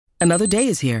Another day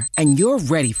is here, and you're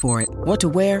ready for it. What to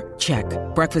wear? Check.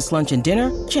 Breakfast, lunch, and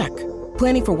dinner? Check.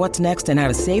 Planning for what's next and how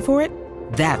to save for it?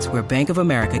 That's where Bank of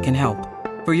America can help.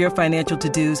 For your financial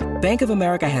to-dos, Bank of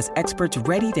America has experts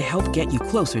ready to help get you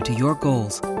closer to your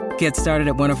goals. Get started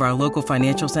at one of our local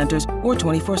financial centers or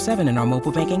 24/7 in our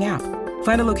mobile banking app.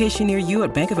 Find a location near you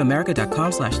at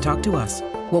bankofamerica.com/talktous.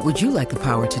 What would you like the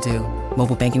power to do?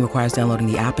 Mobile banking requires downloading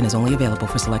the app and is only available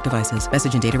for select devices.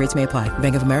 Message and data rates may apply.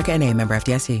 Bank of America N.A., member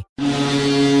FDIC.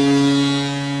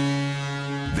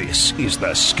 This is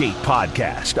the Skate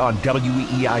Podcast on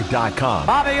WEEI.com.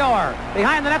 Bobby Orr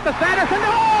behind the net to Sanderson.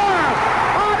 Orr!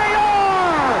 Bobby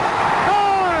Orr!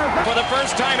 Orr! For the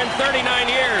first time in 39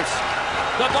 years,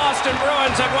 the Boston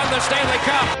Bruins have won the Stanley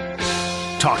Cup.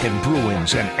 Talking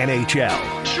Bruins and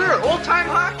NHL. Sure, old-time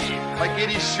hockey. Like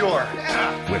Eddie Shore.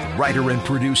 Yeah. With writer and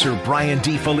producer Brian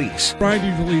DeFelice. Brian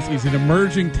DeFelice is an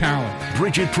emerging talent.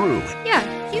 Bridget Prue.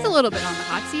 Yeah, he's a little bit on the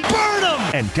hot seat. Burn him!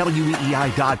 And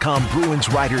WEEI.com Bruins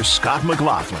writer Scott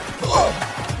McLaughlin. Oh,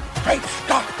 hey,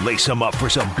 stop! Lace him up for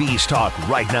some Bees talk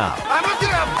right now. I'm a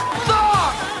damn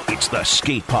dog! It's the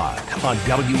Skate Pod on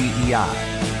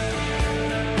WEEI.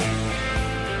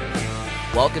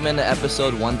 Welcome into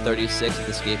episode 136 of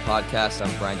the Skate Podcast.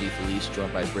 I'm Brian DeFelice,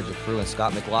 joined by Bridget Prue and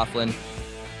Scott McLaughlin.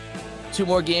 2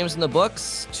 more games in the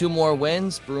books, 2 more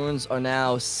wins. Bruins are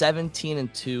now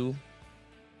 17-2,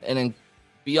 and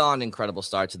beyond incredible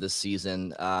start to this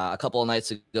season. A couple of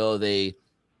nights ago, they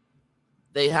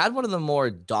had one of the more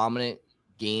dominant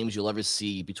games you'll ever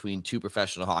see between 2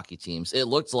 professional hockey teams. It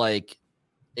looked like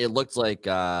they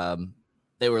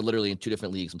were literally in 2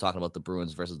 different leagues. I'm talking about the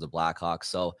Bruins versus the Blackhawks.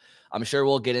 So I'm sure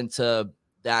we'll get into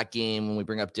that game when we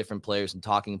bring up different players and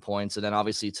talking points. And then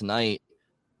obviously tonight,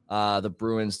 the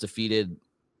Bruins defeated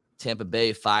Tampa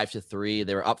Bay 5-3.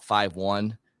 They were up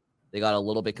 5-1. They got a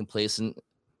little bit complacent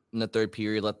in the third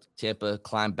period, let Tampa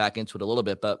climb back into it a little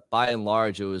bit. But by and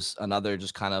large, it was another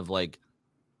just kind of like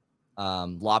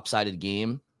lopsided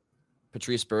game.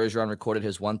 Patrice Bergeron recorded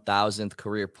his 1,000th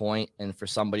career point. And for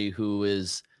somebody who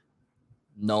is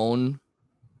known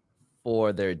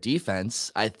for their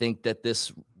defense, I think that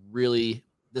this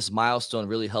milestone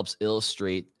really helps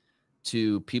illustrate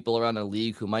to people around the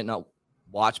league who might not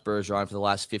watch Bergeron for the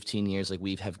last 15 years like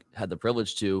we've had the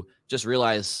privilege to, just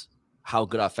realize how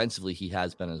good offensively he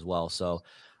has been as well. So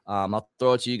I'll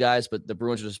throw it to you guys, but the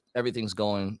Bruins are just, everything's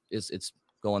going, it's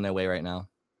going their way right now.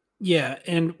 Yeah,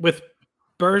 and with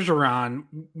Bergeron,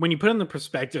 when you put in the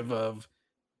perspective of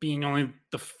being only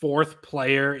the 4th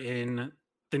player in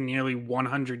the nearly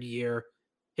 100-year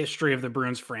history of the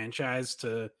Bruins franchise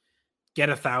to get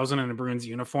 1,000 in a Bruins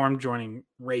uniform, joining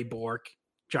Ray Bourque,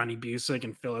 Johnny Busick,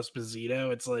 and Phil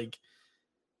Esposito, it's like,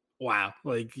 wow,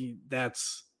 like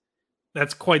that's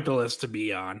quite the list to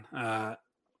be on.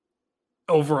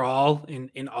 Overall,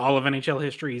 in all of NHL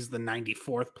history, he's the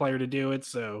 94th player to do it.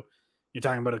 So you're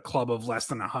talking about a club of less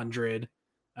than 100.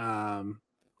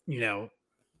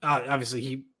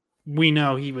 Obviously we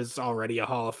know he was already a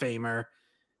Hall of Famer.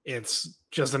 It's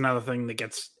just another thing that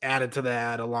gets added to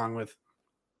that, along with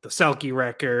the Selke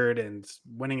record and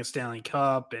winning a Stanley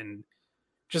Cup and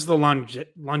just the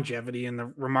longevity and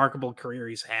the remarkable career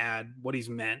he's had, what he's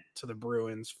meant to the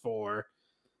Bruins for,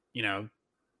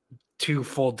 2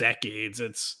 full decades.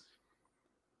 It's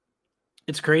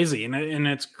crazy. And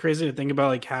it's crazy to think about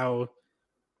like how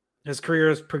his career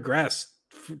has progressed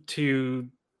to,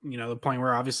 the point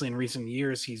where obviously in recent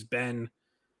years he's been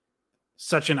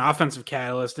such an offensive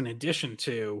catalyst in addition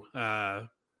to,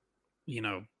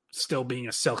 still being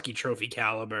a Selke Trophy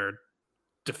caliber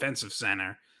defensive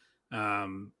center.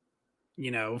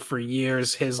 For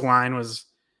years, his line was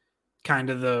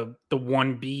kind of the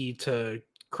 1B to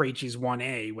Krejci's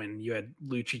 1A when you had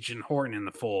Lucic and Horton in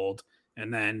the fold,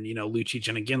 and then, Lucic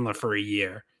and Iginla for a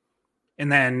year.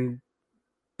 And then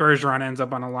Bergeron ends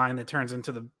up on a line that turns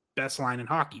into the best line in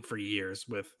hockey for years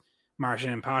with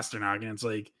Marchand and Pasternak. And it's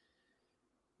like,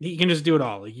 he can just do it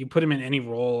all. Like, you put him in any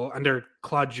role. Under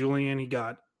Claude Julien, he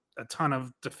got a ton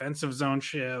of defensive zone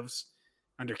shifts.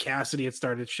 Under Cassidy, it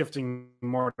started shifting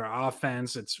more to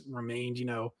offense. It's remained,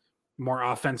 more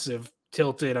offensive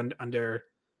tilted under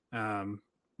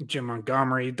Jim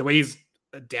Montgomery. The way he's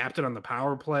adapted on the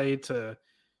power play to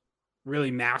really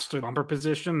master the bumper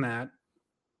position that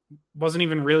wasn't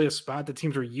even really a spot that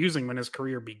teams were using when his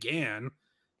career began.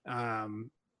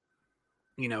 Kind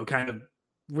of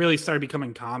really started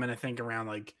becoming common, I think, around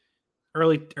like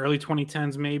early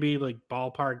 2010s, maybe, like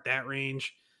ballpark, that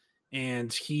range.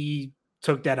 And he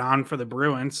took that on for the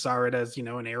Bruins, saw it as,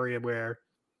 an area where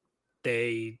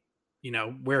they,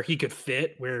 where he could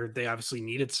fit, where they obviously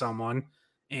needed someone.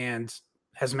 And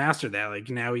has mastered that. Like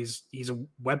now he's a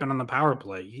weapon on the power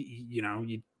play.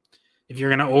 If you're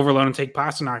going to overload and take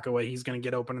Pastrnak away, he's going to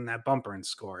get open in that bumper and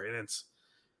score. And it's,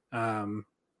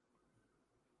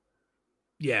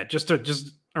 just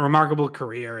a remarkable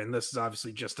career. And this is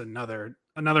obviously just another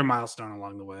milestone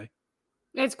along the way.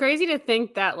 It's crazy to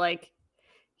think that like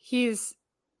he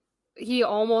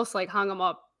almost like hung him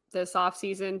up this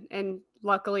offseason and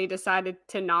luckily decided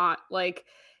to not. Like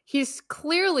he's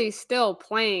clearly still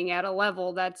playing at a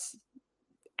level that's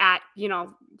at,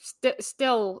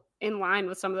 still in line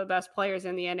with some of the best players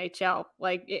in the NHL.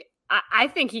 Like I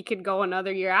think he could go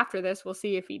another year after this. We'll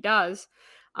see if he does.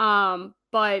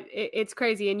 But it's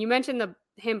crazy. And you mentioned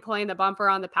him playing the bumper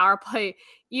on the power play.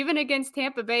 Even against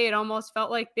Tampa Bay, it almost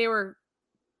felt like they were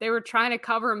trying to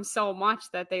cover him so much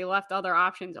that they left other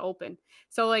options open.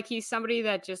 So like he's somebody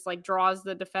that just like draws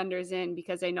the defenders in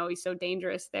because they know he's so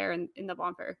dangerous there in the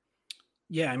bumper.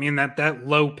 Yeah, I mean that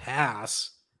low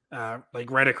pass,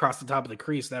 like right across the top of the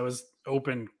crease, that was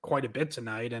open quite a bit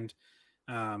tonight, and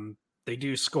they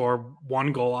do score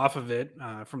one goal off of it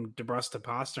from DeBrus to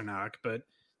Pastrnak. But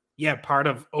yeah, part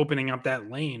of opening up that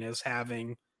lane is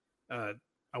having a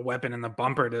weapon in the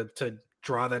bumper to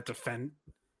draw that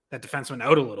defenseman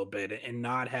out a little bit and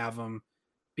not have him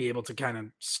be able to kind of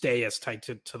stay as tight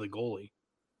to the goalie.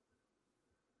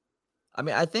 I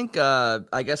mean, I think,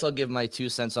 I guess I'll give my 2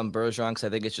 cents on Bergeron because I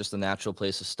think it's just a natural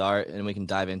place to start, and we can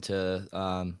dive into,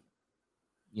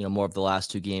 more of the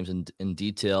last 2 games in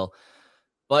detail.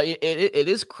 But it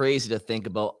is crazy to think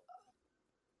about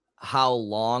how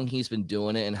long he's been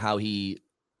doing it and how he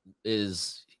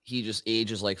just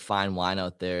ages like fine wine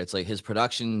out there. It's like his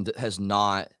production has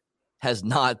not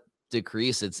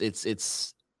decreased.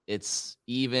 It's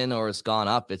even or it's gone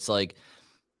up. It's like,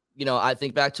 I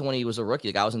think back to when he was a rookie.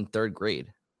 Like I was in 3rd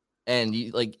grade, and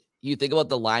you think about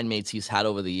the line mates he's had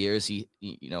over the years. He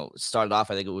started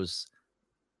off, I think it was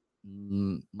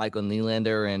Michael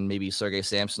Nylander and maybe Sergei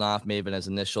Samsonov, may have been his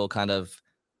initial kind of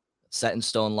set in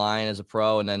stone line as a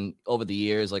pro. And then over the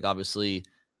years, like obviously,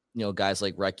 guys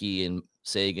like Recchi and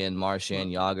Sagan,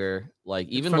 Marchand, Yager, like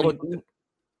even little.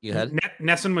 You had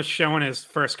Nesson was showing his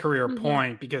first career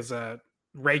point because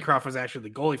Raycroft was actually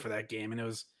the goalie for that game, and it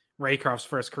was Raycroft's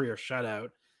first career shutout.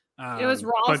 It was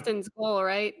Ralston's goal,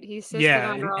 right? He assisted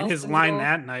on Ralston's and his line goal.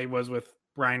 that night was with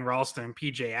Brian Ralston and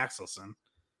PJ Axelson.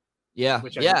 Yeah,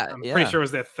 which I'm pretty sure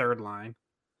was their 3rd line.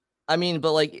 I mean,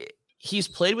 but like he's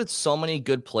played with so many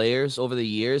good players over the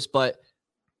years, but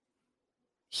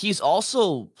he's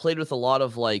also played with a lot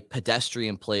of like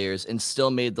pedestrian players and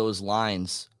still made those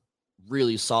lines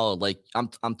really solid. Like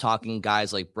I'm talking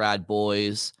guys like Brad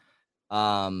Boyes,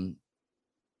 Chuck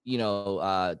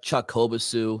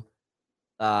Kobasu.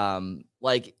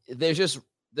 Like there's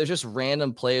just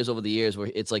random players over the years where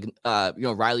it's like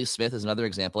Riley Smith is another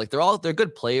example. Like they're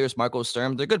good players. Marco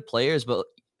Sturm, they're good players, but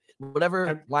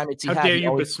whatever line mates he had. How dare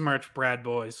you besmirch Brad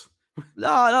Boyes?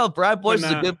 No, Brad Boyes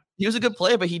he was a good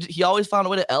player, but he always found a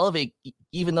way to elevate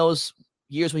even those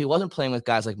years where he wasn't playing with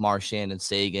guys like Marchand and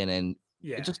Sagan, and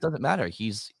it just doesn't matter.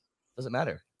 Doesn't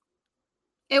matter.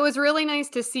 It was really nice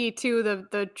to see too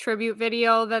the tribute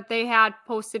video that they had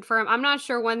posted for him. I'm not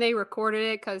sure when they recorded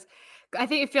it because I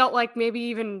think it felt like maybe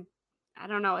even, I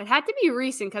don't know, it had to be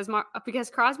recent because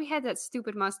Crosby had that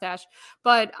stupid mustache.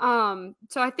 But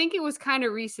so I think it was kind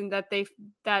of recent that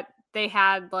they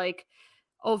had like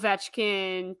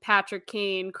Ovechkin, Patrick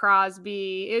Kane,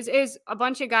 Crosby is a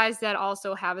bunch of guys that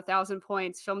also have 1,000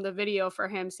 points filmed a video for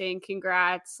him saying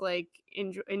congrats, like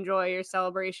enjoy your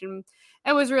celebration.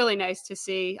 It was really nice to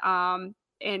see. And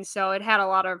so it had a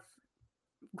lot of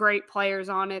great players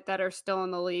on it that are still in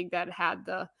the league that had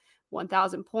the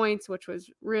 1,000 points, which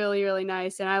was really, really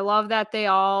nice. And I love that they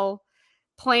all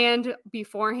planned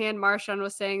beforehand. Marchand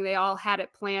was saying they all had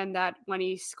it planned that when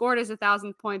he scored his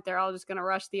 1,000th point, they're all just going to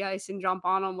rush the ice and jump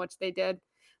on him, which they did.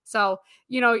 So,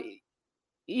 you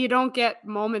don't get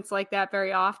moments like that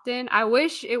very often. I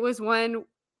wish it was when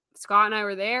Scott and I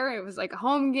were there. It was like a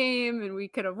home game and we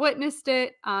could have witnessed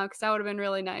it because that would have been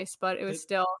really nice. But it was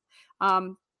still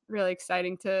really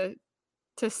exciting to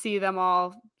see them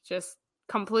all just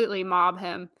completely mob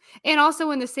him. And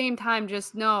also in the same time,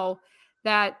 just know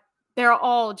that they're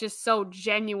all just so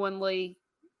genuinely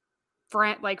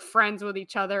friends with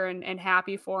each other and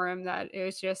happy for him that it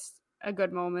was just a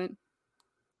good moment.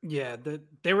 Yeah,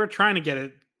 they were trying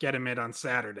to get him in on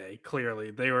Saturday.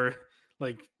 Clearly, they were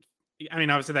like, I mean,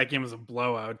 obviously that game was a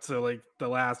blowout. So like the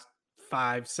last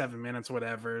 5-7 minutes,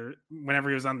 whatever, whenever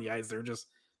he was on the ice, they were just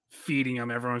feeding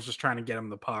him. Everyone's just trying to get him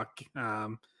the puck.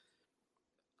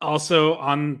 Also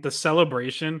on the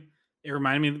celebration, it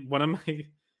reminded me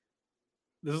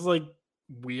this is like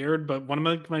weird, but one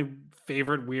of my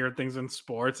favorite weird things in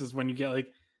sports is when you get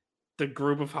like the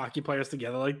group of hockey players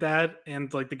together like that,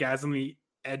 and like the guys on the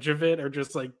edge of it are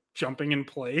just like jumping in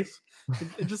place.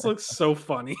 It just looks so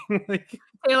funny. Like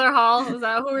Taylor Hall, is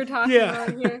that who we're talking yeah,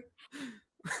 about here?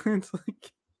 it's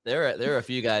like There are a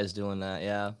few guys doing that.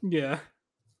 Yeah. yeah.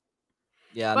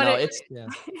 Yeah. But No, it- it's yeah.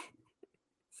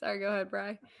 Sorry, go ahead,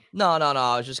 Bri. No.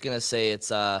 I was just gonna say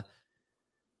it's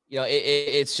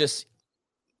it's just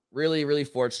really, really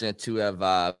fortunate to have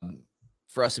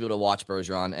for us to be able to watch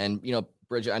Bergeron. And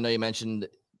Bridget, I know you mentioned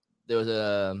there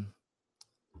was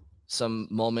some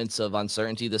moments of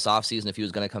uncertainty this offseason if he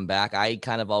was going to come back. I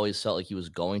kind of always felt like he was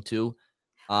going to.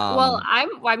 Well, I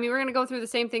mean, we're going to go through the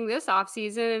same thing this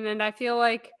offseason, and I feel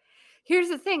like here's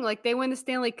the thing: like they win the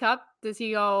Stanley Cup, does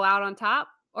he go out on top,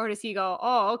 or does he go,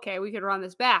 "Oh, okay, we could run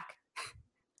this back"?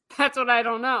 That's what I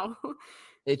don't know.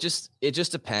 It just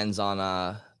depends on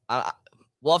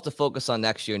we'll have to focus on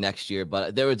next year,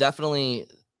 but there were definitely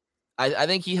I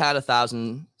think he had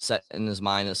 1,000 set in his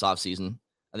mind this offseason.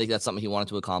 I think that's something he wanted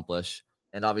to accomplish.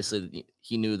 And obviously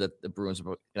he knew that the Bruins were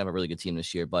going to have a really good team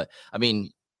this year. But I mean,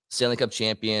 Stanley Cup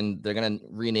champion, they're going to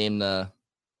rename the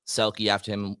Selke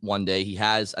after him one day.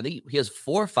 I think he has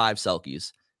 4 or 5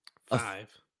 Selkies.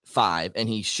 5, and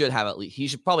he should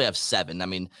probably have 7. I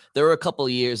mean, there were a couple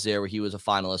of years there where he was a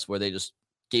finalist where they just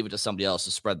gave it to somebody else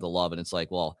to spread the love. And it's like,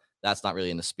 well, that's not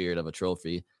really in the spirit of a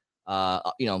trophy.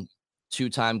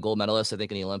 2-time gold medalist, I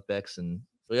think, in the Olympics. And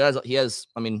so he has,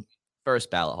 I mean, first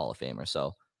ballot Hall of Famer.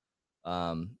 So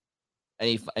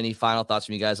any final thoughts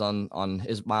from you guys on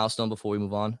his milestone before we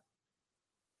move on?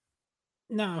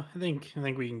 No, I think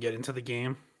we can get into the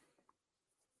game.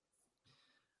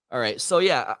 All right. So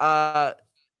yeah,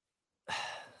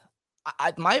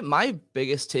 my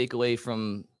biggest takeaway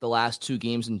from the last 2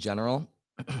 games in general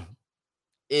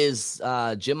is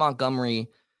Jim Montgomery,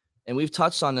 and we've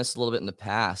touched on this a little bit in the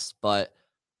past, but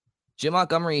Jim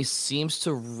Montgomery seems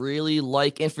to really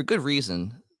like, and for good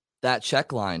reason, that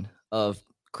check line of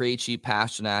Krejci,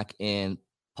 Pastrnak, and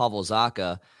Pavel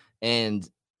Zacha. And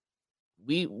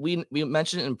we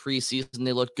mentioned it in preseason,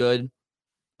 they look good,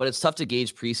 but it's tough to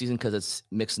gauge preseason because it's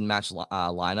mix and match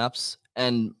lineups.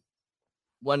 And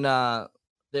when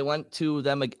they went to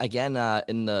them again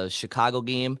in the Chicago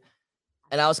game,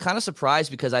 and I was kind of surprised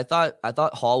because I thought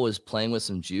Hall was playing with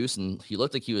some juice, and he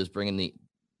looked like he was bringing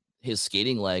his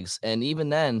skating legs. And even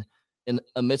then, in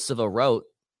amidst of a rout,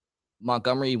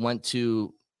 Montgomery went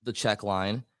to the check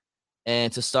line,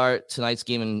 and to start tonight's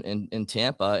game in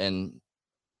Tampa, and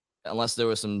unless there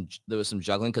was some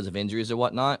juggling because of injuries or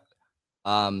whatnot,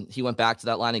 he went back to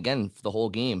that line again for the whole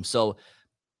game. So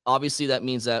obviously that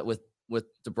means that with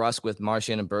DeBrusk, with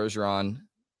Marchand and Bergeron,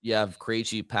 you have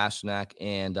Krejci, Pastrnak,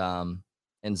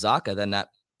 and Zacha. Then that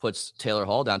puts Taylor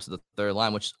Hall down to the third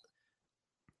line, which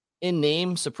in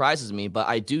name surprises me, but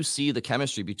I do see the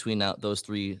chemistry between those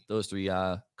three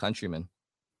countrymen.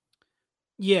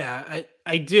 Yeah,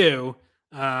 I do.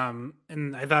 And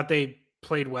I thought they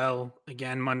played well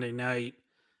again Monday night.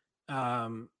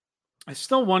 I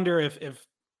still wonder if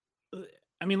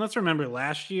I mean, let's remember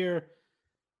last year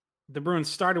the Bruins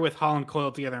started with Hall and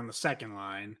Coyle together on the second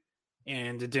line,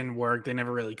 and it didn't work. They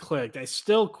never really clicked. I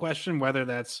still question whether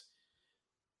that's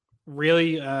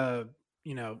really a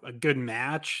good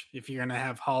match if you're going to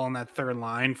have Hall on that third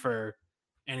line for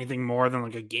anything more than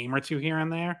like a game or two here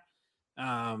and there.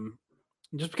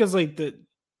 Just because like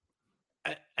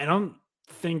I don't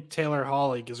think Taylor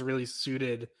Hall is really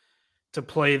suited to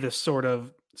play this sort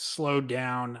of slow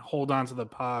down, hold on to the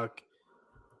puck,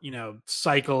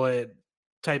 cycle it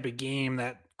type of game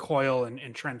that Coyle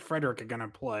and Trent Frederick are going to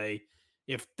play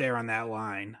if they're on that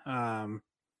line. And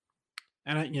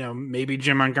maybe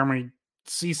Jim Montgomery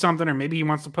sees something, or maybe he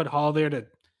wants to put Hall there to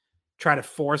try to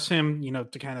force him,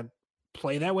 to kind of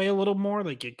play that way a little more.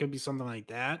 Like it could be something like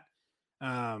that.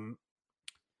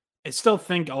 I still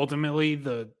think ultimately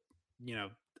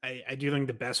I do think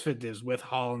the best fit is with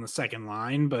Hall in the second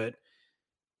line, but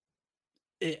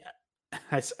like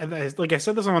I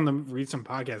said this on the recent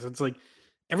podcast, it's like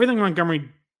everything Montgomery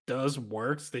does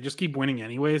works. They just keep winning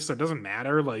anyway, so it doesn't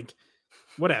matter. Like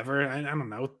whatever, I don't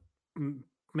know.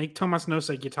 Make Tomas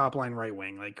Nosek your top line right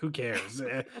wing. Like who cares?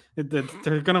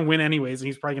 They're gonna win anyways, and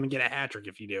he's probably gonna get a hat trick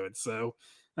if you do it. So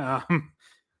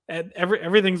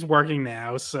everything's working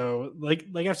now. So like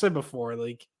I've said before,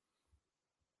 like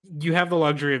you have the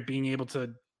luxury of being able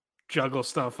to juggle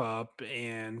stuff up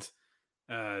and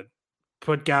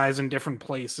put guys in different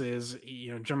places.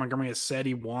 Jim Montgomery has said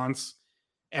he wants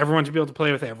everyone to be able to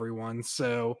play with everyone.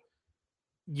 So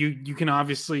you can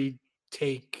obviously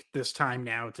take this time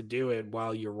now to do it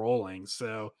while you're rolling.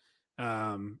 So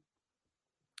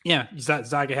Yeah,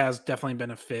 Zaga has definitely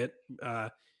been a fit,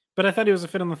 but I thought he was a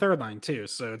fit on the third line too.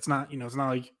 So it's not it's not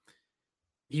like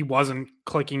he wasn't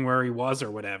clicking where he was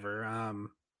or whatever.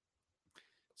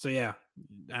 So yeah,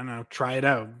 I don't know. Try it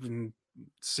out and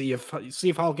see if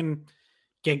Hall can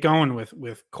get going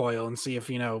with Coyle and see if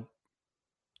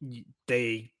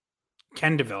they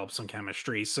can develop some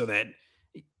chemistry so that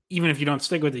even if you don't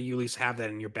stick with it, you at least have that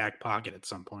in your back pocket at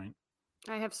some point.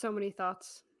 I have so many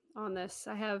thoughts on this.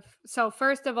 So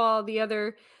first of all, the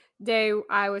other day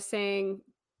I was saying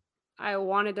I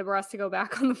wanted DeBrus to go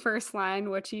back on the first line,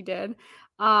 which he did.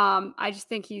 I just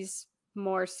think he's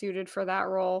more suited for that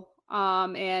role.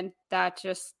 And that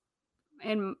just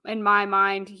in my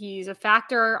mind, he's a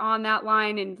factor on that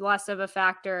line and less of a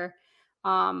factor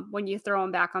when you throw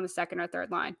him back on the second or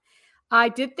third line. I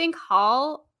did think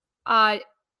Hall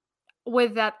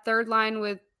with that third line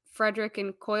with Frederick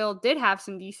and Coyle did have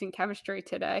some decent chemistry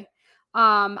today.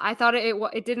 I thought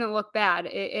it didn't look bad.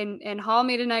 And Hall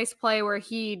made a nice play where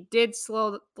he did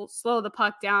slow the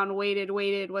puck down, waited,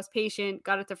 was patient,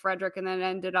 got it to Frederick, and then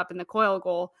ended up in the Coyle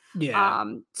goal. Yeah.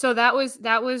 So that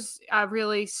was a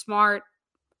really smart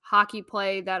hockey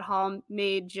play that Hall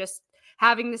made, just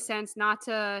having the sense not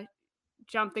to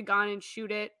jump the gun and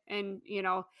shoot it, and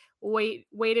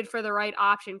waited for the right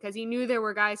option because he knew there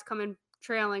were guys coming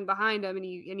trailing behind him, and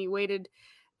he waited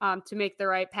to make the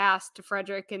right pass to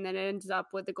Frederick, and then it ends up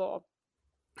with the goal.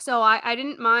 So I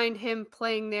didn't mind him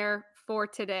playing there for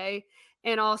today.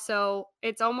 And also,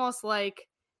 it's almost like,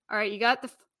 all right, you got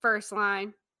the first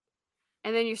line,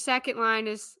 and then your second line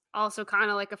is also kind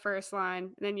of like a first line.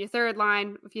 And then your third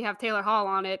line, if you have Taylor Hall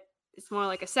on it, it's more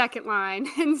like a second line.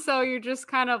 And so you're just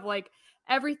kind of like,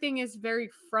 everything is very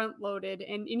front loaded,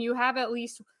 and you have at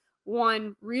least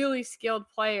one really skilled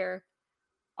player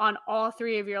on all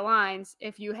three of your lines.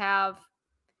 If you have,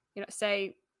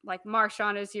 say like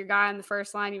Marchand is your guy on the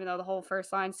first line, even though the whole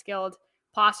first line's skilled,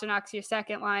 Pasternak's your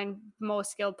second line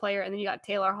most skilled player, and then you got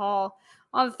Taylor Hall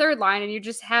on the third line, and you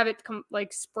just have it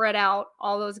spread out,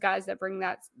 all those guys that bring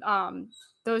that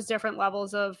those different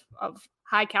levels of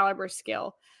high caliber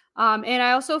skill. And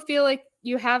I also feel like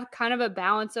you have kind of a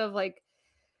balance of like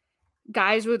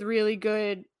guys with really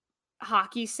good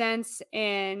hockey sense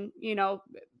and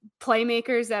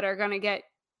playmakers that are going to get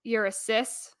your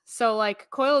assists. So like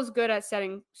Coyle is good at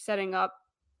setting up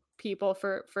people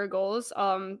for goals.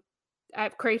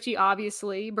 At Krejci,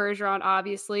 obviously, Bergeron,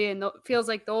 obviously, and feels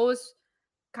like those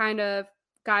kind of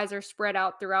guys are spread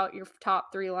out throughout your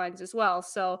top three lines as well.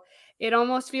 So it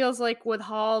almost feels like with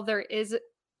Hall, there is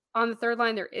on the third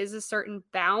line, there is a certain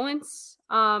balance.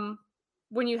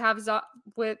 When you have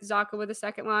with Zacha with the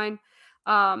second line,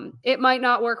 it might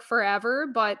not work forever,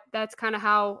 but that's kind of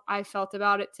how I felt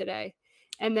about it today.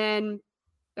 And then,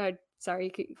 sorry,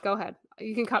 you can go ahead.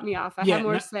 You can cut me off. I have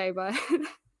more to say, but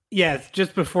yeah,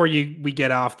 just before we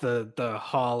get off the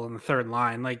Hall and the third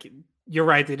line, like you're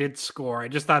right, they did score. I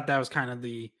just thought that was kind of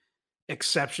the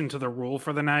exception to the rule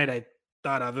for the night. I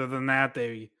thought other than that,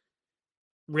 they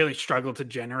really struggled to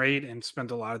generate and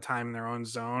spent a lot of time in their own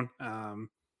zone.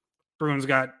 Bruins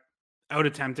got out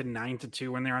attempted 9-2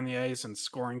 when they're on the ice, and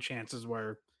scoring chances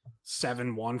were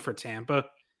 7-1 for Tampa.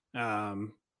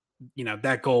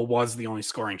 That goal was the only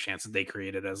scoring chance that they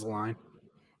created as a line.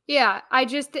 Yeah, I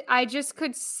just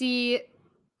could see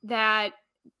that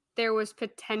there was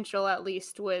potential, at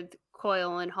least with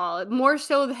Coyle and Hall, more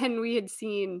so than we had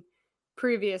seen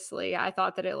previously. I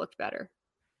thought that it looked better.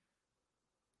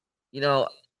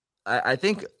 I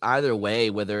think either way,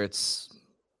 whether it's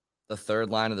the third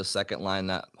line or the second line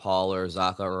that Hall or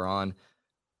Zacha are on,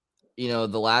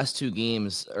 the last two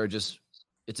games are just,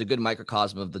 it's a good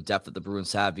microcosm of the depth that the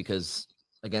Bruins have, because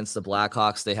against the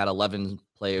Blackhawks, they had 11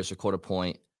 players record a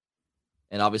point.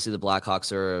 And obviously the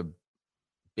Blackhawks are a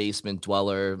basement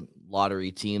dweller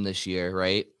lottery team this year,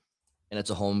 right? And it's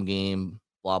a home game,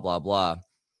 blah, blah, blah.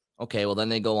 Okay, well, then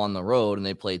they go on the road and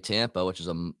they play Tampa, which is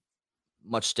a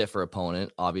much stiffer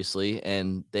opponent, obviously,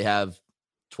 and they have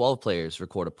 12 players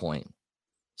record a point.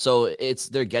 So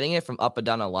they're getting it from up and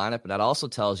down the lineup, and that also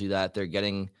tells you that they're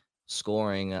getting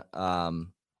scoring at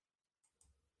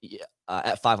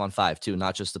 5-on-5 too,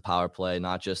 not just the power play,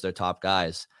 not just their top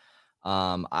guys.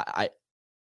 So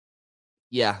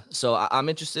I'm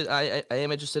interested. I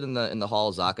am interested in the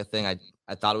Hall Zacha thing. I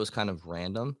thought it was kind of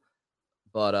random,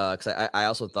 but because I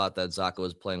also thought that Zacha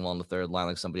was playing well on the third line,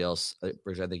 like somebody else.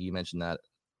 Bridget, I think you mentioned that,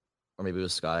 or maybe it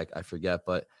was Scott. I forget,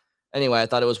 but anyway, I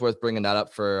thought it was worth bringing that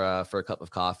up for a cup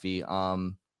of coffee.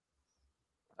 I'm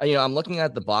looking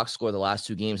at the box score of the last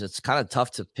two games. It's kind of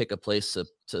tough to pick a place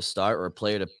to start or a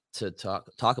player to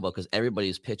talk about because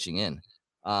everybody's pitching in.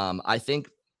 I think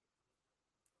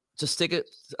to stick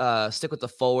with the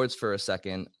forwards for a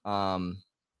second.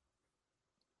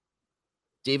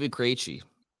 David Krejci,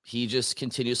 he just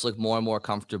continues to look more and more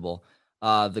comfortable.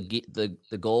 The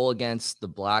goal against the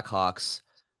Blackhawks,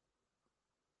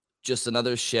 just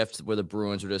another shift where the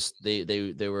Bruins were just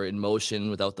they were in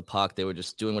motion without the puck. They were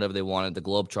just doing whatever they wanted. The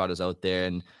Globetrotters out there,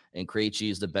 and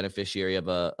Krejci is the beneficiary of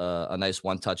a nice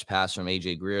one-touch pass from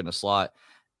AJ Greer in the slot,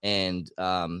 and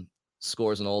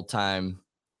scores an old-time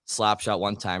slap shot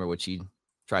one-timer, which he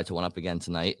tried to one up again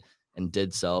tonight and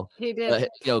did so. He did.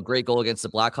 Great goal against the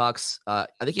Blackhawks. I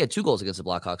think he had 2 goals against the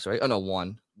Blackhawks, right? Oh no,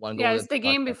 one goal. Yeah, it's the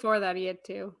game before that he had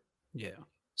 2. Yeah.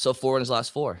 So 4 in his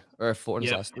last 4, or 4 in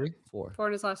his last 3? 4. 4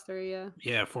 in his last 3, yeah.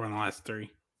 Yeah, 4 in the last 3.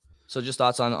 So just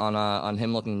thoughts on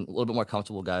him looking a little bit more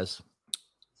comfortable, guys.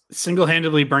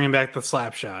 Single-handedly bringing back the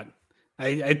slap shot.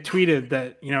 I tweeted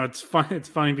that, it's fun. It's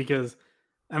funny because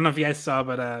I don't know if you guys saw,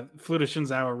 but Fluta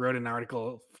Shinzawa wrote an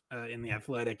article in The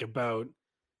Athletic about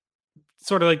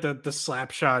sort of like the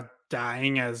slap shot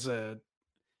dying as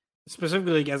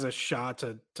specifically as a shot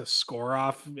to score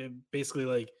off. Basically,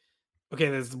 like, okay,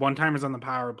 there's one-timers on the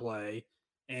power play,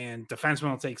 and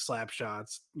defensemen will take slap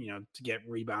shots, to get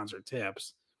rebounds or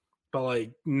tips. But,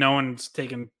 like, no one's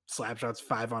taking slap shots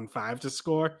 5-on-5 to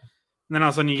score. And then all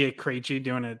of a sudden you get Krejci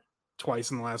doing it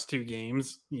twice in the last 2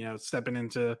 games, stepping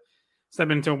into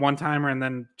a one-timer and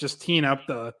then just teeing up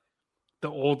the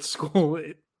old school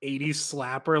 80s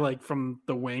slapper, like, from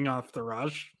the wing off the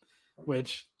rush,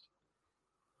 which,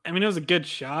 I mean, it was a good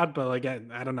shot, but, like,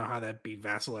 I don't know how that beat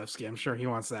Vasilevsky. I'm sure he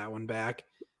wants that one back.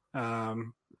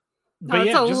 But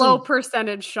it's a low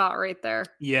percentage shot right there.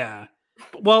 Yeah.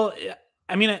 Well,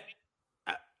 I mean,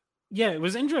 it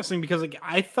was interesting because, like,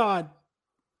 I thought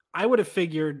I would have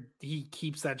figured he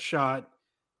keeps that shot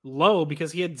low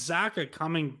because he had Zacha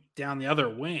coming down the other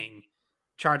wing,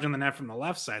 charging the net from the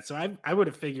left side. So I would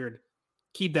have figured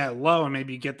keep that low and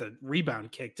maybe get the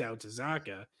rebound kicked out to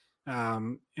Zacha.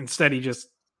 Instead, he just,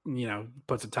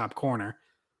 puts a top corner.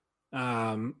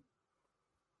 But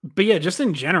yeah, just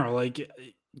in general, like,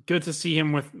 good to see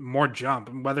him with more jump,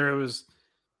 and whether it was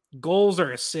goals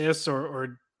or assists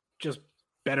or just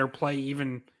better play,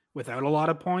 even without a lot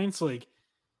of points. Like,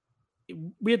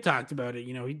 we had talked about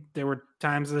it, there were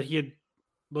times that he had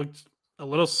looked a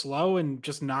little slow and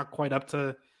just not quite up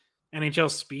to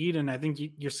NHL speed. And I think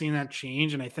you're seeing that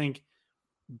change. And I think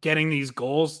getting these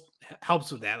goals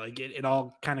helps with that. Like, it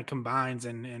all kind of combines,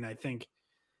 and I think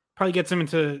probably gets him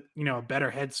into, a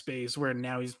better headspace where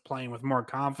now he's playing with more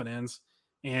confidence.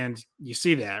 And you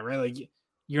see that, right? Like,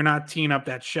 you're not teeing up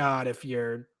that shot if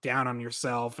you're down on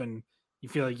yourself and you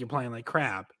feel like you're playing like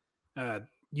crap.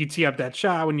 You tee up that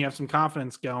shot when you have some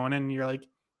confidence going, and you're like,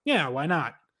 yeah, why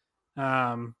not?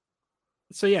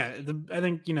 So yeah, I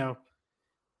think, I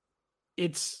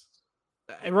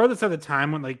wrote this at the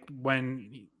time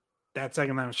when that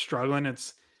second line was struggling.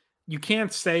 You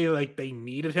can't say like they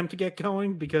needed him to get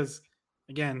going because,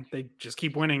 again, they just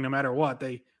keep winning no matter what.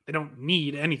 They don't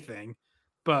need anything,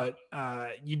 but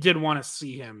you did want to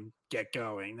see him get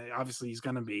going. Obviously, he's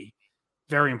going to be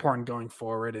very important going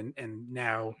forward, and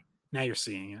now you're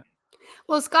seeing it.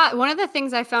 Well, Scott, one of the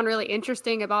things I found really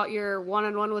interesting about your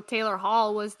one-on-one with Taylor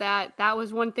Hall was that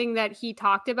was one thing that he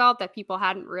talked about that people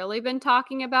hadn't really been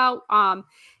talking about.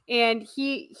 And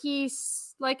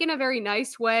he's like, in a very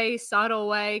nice way, subtle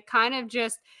way, kind of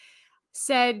just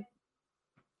said,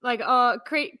 like,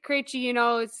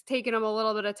 Krejci, it's taken him a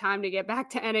little bit of time to get back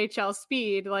to NHL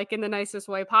speed, like, in the nicest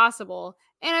way possible.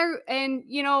 And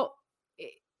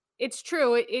it's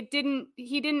true. He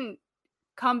didn't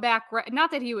come back.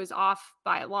 Not that he was off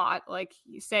by a lot. Like,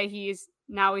 you say he's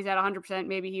at 100%.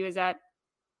 Maybe he was at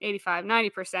 85,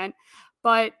 90%.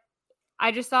 But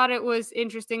I just thought it was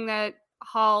interesting that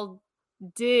Hall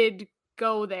did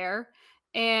go there.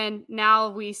 And now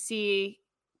we see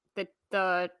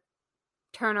the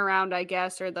turnaround, I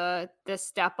guess, or the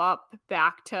step up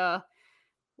back to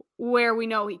where we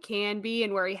know he can be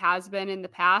and where he has been in the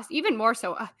past, even more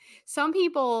so. Some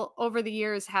people over the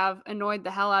years have annoyed the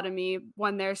hell out of me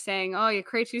when they're saying, oh, yeah,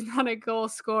 Krejci's not a goal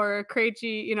scorer.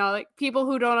 Krejci, like, people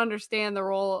who don't understand the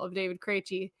role of David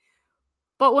Krejci.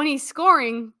 But when he's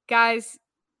scoring, guys,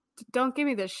 don't give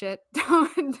me this shit.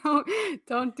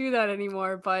 Don't do that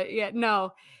anymore. But yeah,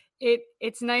 no,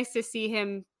 it's nice to see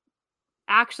him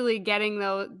actually getting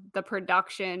the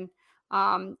production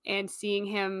and seeing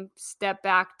him step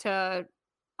back to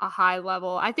a high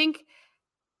level. I think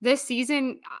this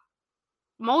season,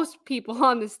 most people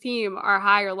on this team are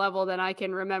higher level than I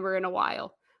can remember in a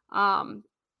while.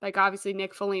 Like, obviously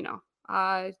Nick Foligno,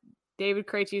 David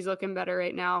Krejci's looking better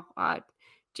right now.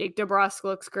 Jake DeBrusk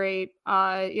looks great.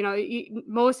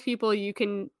 Most people you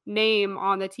can name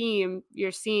on the team,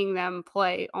 you're seeing them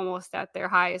play almost at their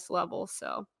highest level.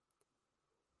 So,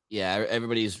 yeah,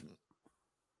 everybody's.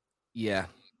 Yeah,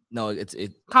 no, it's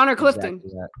Connor exactly Clifton.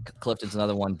 that. Clifton's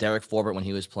another one. Derek Forbort when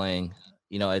he was playing.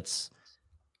 It's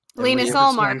Linus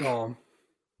Allmark.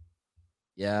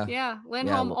 Yeah. Yeah,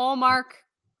 Lindholm, Allmark.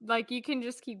 Like, you can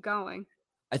just keep going.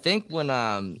 I think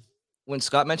when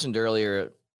Scott mentioned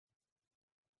earlier,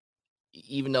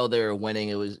 even though they were winning,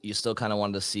 you still kind of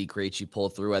wanted to see Krejci pull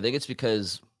through. I think it's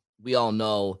because we all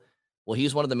know, well,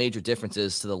 he's one of the major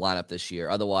differences to the lineup this year.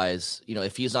 Otherwise,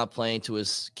 if he's not playing to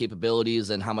his capabilities,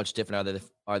 then how much different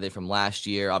are they from last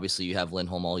year? Obviously, you have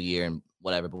Lindholm all year and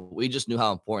whatever, but we just knew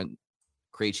how important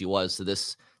Krejci was to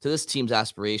this team's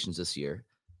aspirations this year.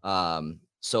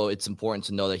 So it's important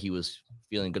to know that he was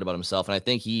feeling good about himself, and I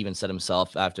think he even said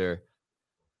himself after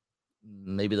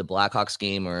maybe the Blackhawks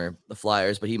game or the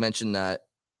Flyers, but he mentioned that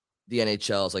the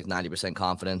NHL is like 90%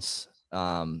 confidence.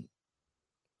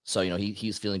 So,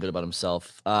 he's feeling good about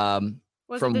himself. Was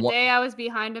it the day I was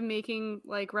behind him making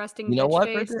resting you know bitch what,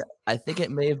 face? Bridget? I think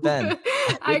it may have been.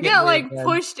 I got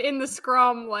pushed in the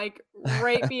scrum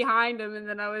right behind him, and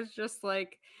then I was just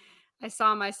I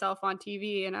saw myself on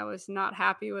TV and I was not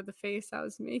happy with the face I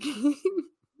was making.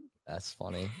 That's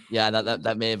funny. Yeah,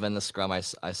 that may have been the scrum I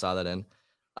saw that in.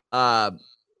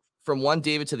 From one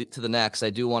David to the next, I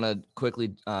do want to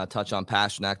quickly touch on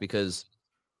Pastrnak because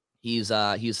he's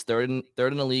third in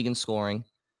the league in scoring,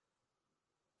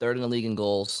 third in the league in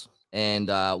goals, and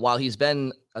while he's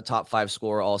been a top 5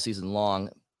 scorer all season long,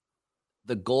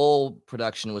 the goal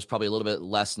production was probably a little bit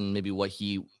less than maybe what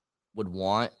he would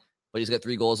want. But he's got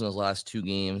 3 goals in his last 2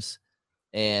 games,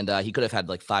 and he could have had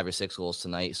 5 or 6 goals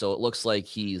tonight. So it looks like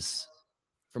he's,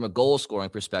 from a goal scoring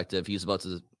perspective, he's about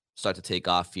to start to take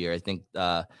off here. I think.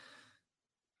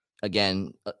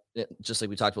 Again, just like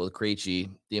we talked about with Krejci,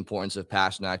 the importance of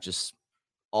Pastrnak just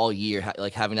all year,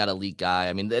 having that elite guy.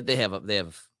 I mean, they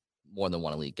have more than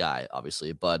one elite guy,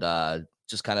 obviously, but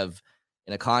just kind of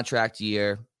in a contract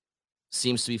year,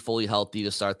 seems to be fully healthy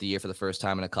to start the year for the first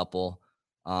time in a couple.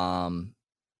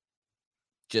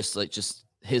 Just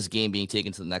his game being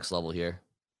taken to the next level here.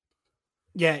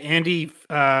 Yeah, Andy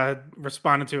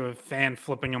responded to a fan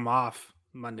flipping him off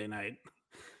Monday night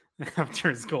after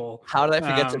his goal. How did I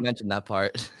forget to mention that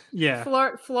part? Yeah.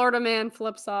 Florida man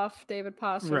flips off David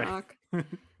Pastrnak.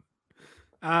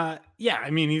 Right. Yeah, I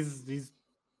mean, he's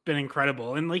been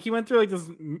incredible. And he went through this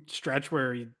stretch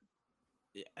where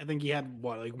I think he had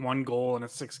 1 goal in a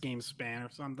 6-game span or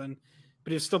something,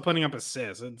 but he's still putting up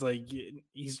assists. It's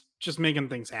he's just making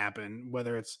things happen,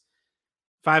 whether it's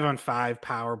 5-on-5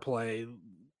 power play,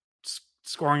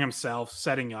 scoring himself,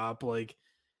 setting up.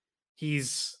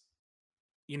 He's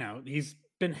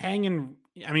been hanging.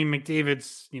 I mean,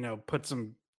 McDavid's, put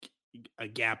a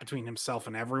gap between himself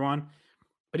and everyone,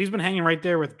 but he's been hanging right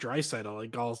there with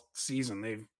Draisaitl all season.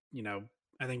 They've,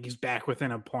 I think he's back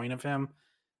within a point of him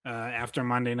after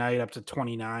Monday night, up to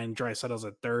 29. Draisaitl's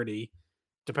at 30,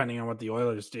 depending on what the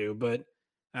Oilers do. But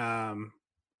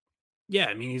yeah,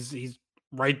 I mean, he's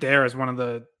right there as one of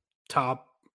the top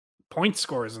point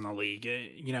scorers in the league.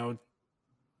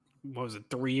 What was it,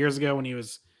 3 years ago when he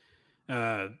was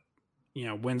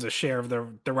wins a share of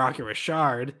the Rocket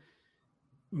Richard?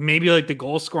 Maybe the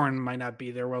goal scoring might not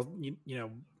be there. Well,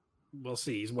 we'll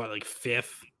see. He's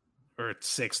 5th or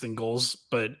 6th in goals,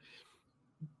 but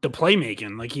the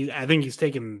playmaking, I think he's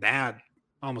taken that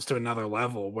almost to another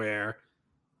level where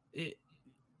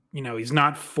he's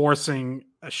not forcing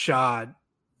a shot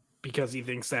because he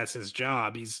thinks that's his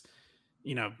job. He's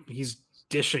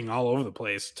dishing all over the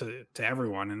place to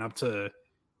everyone, and up to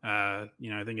I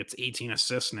think it's 18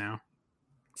 assists now.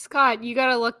 Scott, you got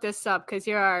to look this up because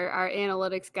you're our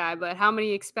analytics guy, but how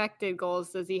many expected goals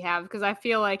does he have? Because I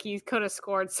feel like he could have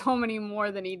scored so many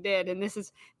more than he did. And this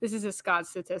is a Scott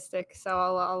statistic.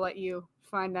 So I'll let you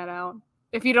find that out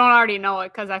if you don't already know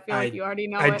it, because I feel like you already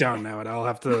know it. I don't know it. I'll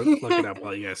have to look it up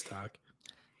while you guys talk.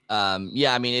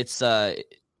 Yeah, I mean, he's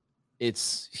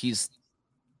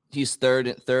third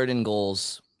in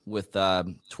goals with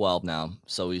 12 now.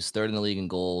 So he's third in the league in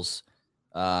goals.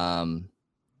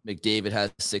 McDavid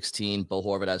has 16, Bo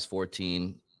Horvat has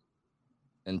 14,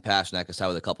 and Pastrnak is tied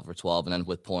with a couple for 12. And then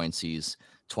with points, he's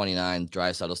 29,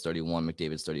 Draisaitl's 31,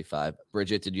 McDavid's 35.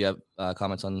 Bridget, did you have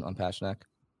comments on Pastrnak?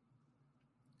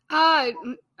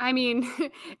 I mean,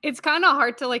 it's kind of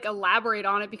hard to elaborate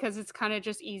on it because it's kind of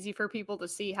just easy for people to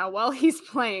see how well he's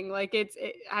playing.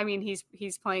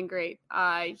 He's playing great.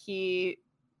 He,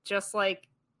 just like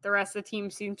the rest of the team,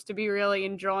 seems to be really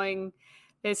enjoying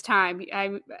his time.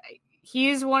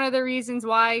 He's one of the reasons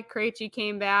why Krejci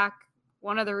came back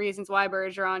one of the reasons why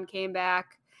Bergeron came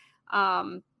back.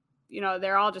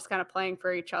 They're all just kind of playing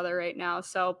for each other right now.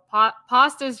 So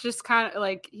Pasta's just kind of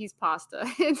like, he's Pasta.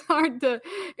 It's hard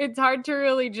to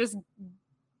really just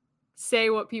say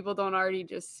what people don't already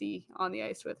just see on the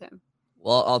ice with him.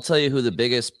 Well, I'll tell you who the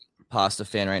biggest Pasta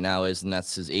fan right now is, and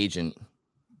that's his agent.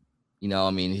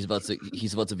 He's about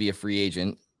to be a free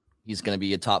agent. He's going to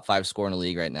be a top 5 scorer in the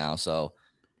league right now. So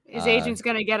his agent's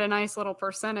going to get a nice little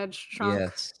percentage chunk.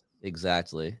 Yes,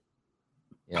 exactly.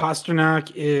 Yep.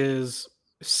 Pasternak is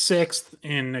 6th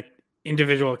in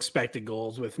individual expected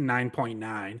goals with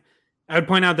 9.9. I would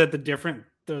point out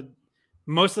that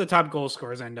most of the top goal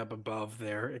scorers end up above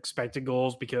their expected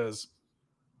goals, because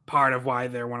part of why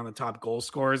they're one of the top goal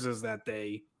scorers is that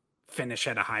they finish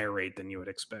at a higher rate than you would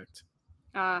expect.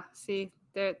 See,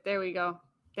 there we go.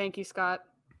 Thank you, Scott.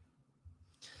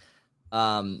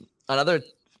 Another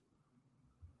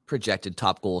projected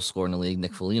top goal scorer in the league,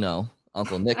 Nick Foligno,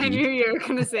 Uncle Nicky. I knew you were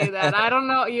going to say that. I don't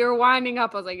know. You're winding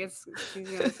up. I was like, he's going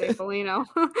to say Foligno.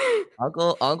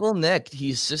 Uncle Nick,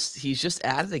 he's just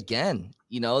at it again.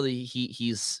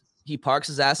 He parks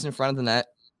his ass in front of the net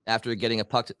after getting a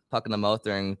puck in the mouth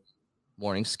during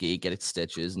morning skate, getting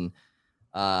stitches. And,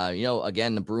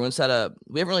 again, the Bruins we haven't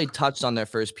really touched on their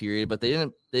first period, but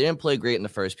they didn't play great in the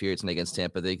first period tonight against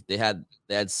Tampa. They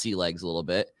had sea legs a little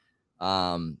bit.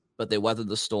 But they weathered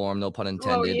the storm, no pun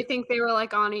intended. Oh, you think they were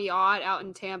like on a yacht out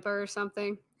in Tampa or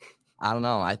something? I don't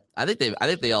know. I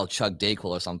think they all chugged Dayquil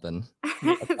or something.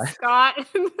 Scott.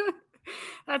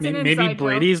 That's an inside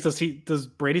Brady's joke. Does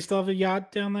Brady still have a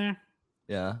yacht down there?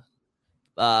 Yeah.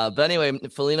 But anyway,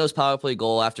 Foligno's power play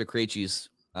goal after Krejci's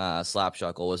slap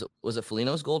shot goal, was it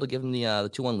Foligno's goal to give him the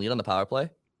 2-1 lead on the power play?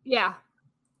 Yeah.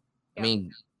 I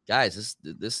mean, guys,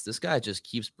 this guy just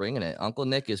keeps bringing it. Uncle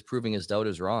Nick is proving his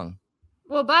doubters wrong.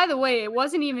 Well, by the way, it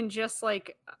wasn't even just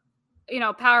like,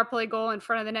 power play goal in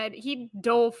front of the net. He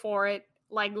dove for it,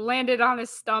 like landed on his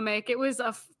stomach. It was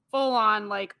a full on,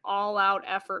 like, all out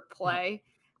effort play.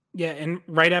 Yeah. And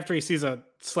right after he sees a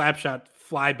slap shot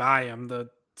fly by him, the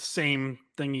same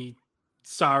thing he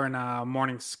saw in a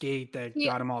morning skate that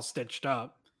got him all stitched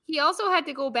up. He also had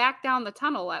to go back down the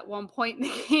tunnel at one point in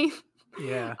the game.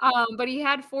 Yeah. But he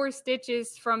had 4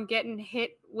 stitches from getting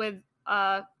hit with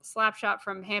a slap shot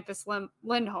from Hampus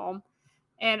Lindholm.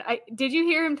 And did you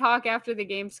hear him talk after the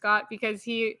game, Scott? Because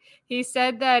he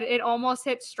said that it almost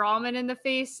hit Strawman in the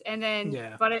face, and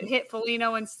then but it hit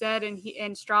Foligno instead, and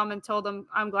Strawman told him,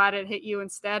 "I'm glad it hit you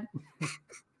instead."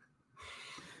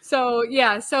 So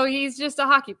he's just a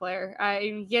hockey player.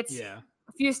 He gets a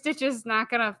few stitches, not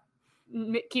gonna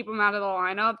keep him out of the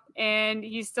lineup, and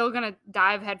he's still gonna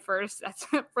dive headfirst. That's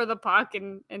for the puck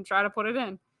and try to put it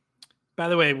in. By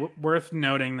the way, worth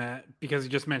noting that because you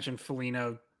just mentioned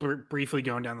Foligno briefly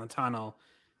going down the tunnel,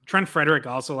 Trent Frederick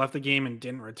also left the game and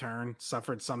didn't return,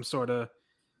 suffered some sort of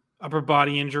upper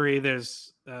body injury.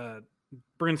 There's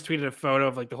Bruins tweeted a photo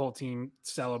of like the whole team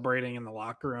celebrating in the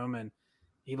locker room, and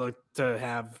he looked to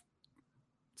have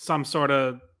some sort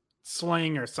of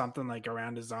sling or something like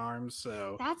around his arms.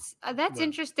 So that's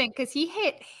interesting because he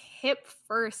hit hip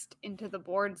first into the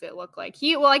boards. It looked like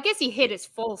I guess he hit his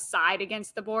full side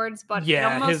against the boards, but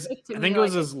I think it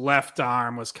was his left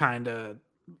arm was kind of,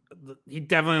 he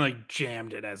definitely like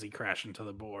jammed it as he crashed into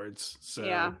the boards. So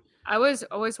yeah, I was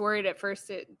always worried at first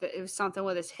it was something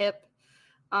with his hip,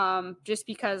 just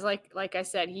because like I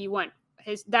said, he went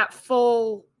that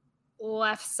full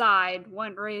left side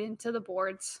went right into the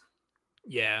boards.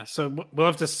 Yeah, so we'll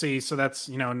have to see. So that's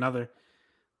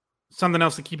something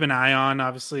else to keep an eye on.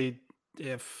 Obviously,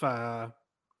 if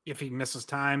he misses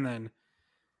time, then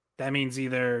that means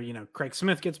either Craig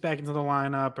Smith gets back into the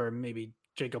lineup, or maybe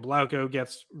Jacob Lauko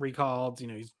gets recalled.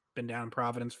 He's been down in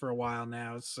Providence for a while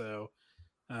now, so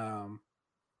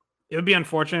it would be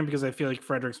unfortunate because I feel like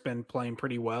Frederick's been playing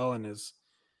pretty well and is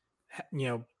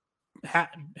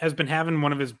has been having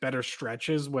one of his better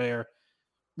stretches where,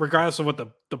 regardless of what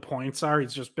the points are,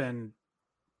 he's just been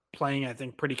playing, I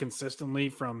think, pretty consistently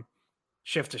from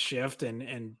shift to shift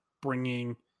and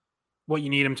bringing what you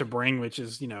need him to bring, which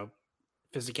is,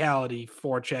 physicality,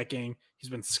 forechecking. He's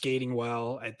been skating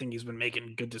well. I think he's been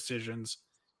making good decisions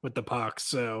with the puck.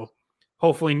 So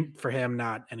hopefully for him,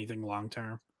 not anything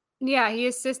long-term. Yeah, he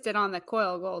assisted on the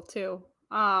Coyle goal too,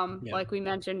 like we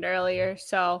mentioned earlier.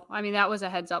 So, I mean, that was a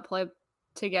heads-up play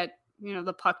to get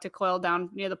the puck to Coyle down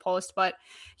near the post. But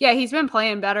yeah, he's been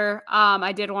playing better.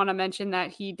 I did want to mention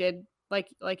that he did,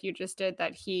 like you just did,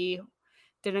 that he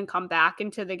didn't come back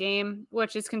into the game,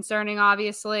 which is concerning,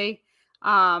 obviously.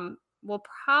 We'll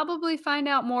probably find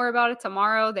out more about it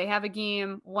tomorrow. They have a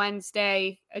game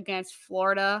Wednesday against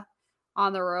Florida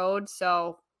on the road.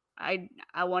 So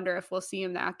I wonder if we'll see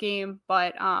him that game.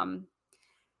 But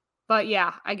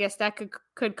yeah, I guess that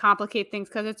could complicate things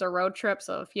because it's a road trip.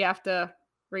 So if you have to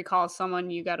recall someone,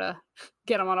 you gotta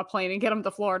get them on a plane and get them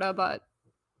to Florida. But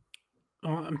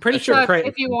I'm pretty sure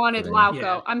if you wanted Lauco,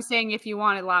 yeah. I'm saying if you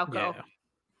wanted Lauco,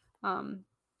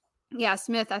 yeah.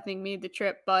 Smith I think made the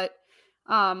trip, but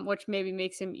which maybe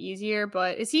makes him easier.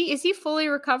 But is he fully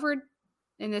recovered?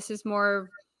 And this is more.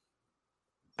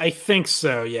 I think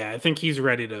so. Yeah, I think he's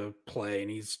ready to play, and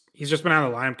he's just been out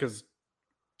of the lineup because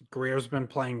Guerrero's been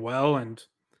playing well, and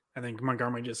I think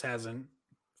Montgomery just hasn't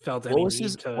felt any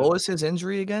need to. What was his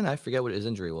injury again? I forget what his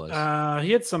injury was.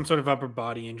 He had some sort of upper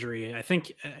body injury. I think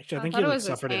he had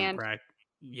suffered it in practice.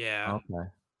 Yeah. Okay.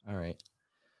 All right.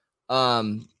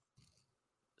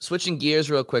 Switching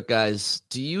gears real quick, guys.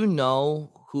 Do you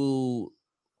know who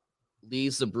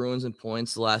leads the Bruins in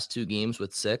points the last 2 games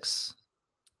with 6?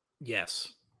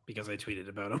 Yes, because I tweeted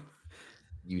about him.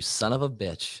 You son of a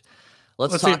bitch.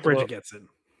 Let's see if Bridget gets it.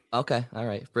 Okay. All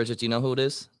right. Bridget, do you know who it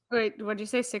is? Wait, what did you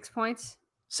say? 6 points?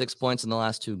 6 points in the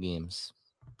last 2 games.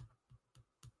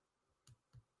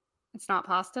 It's not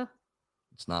Pasta?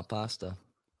 It's not Pasta.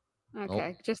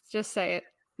 Okay. Nope. Just say it.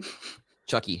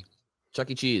 Chuck E.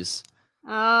 Cheese.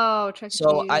 Oh, Chuck E.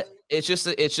 So Cheese.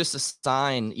 it's just a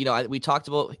sign. You know, we talked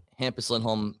about Hampus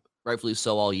Lindholm, rightfully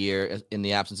so, all year in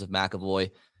the absence of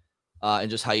McAvoy, and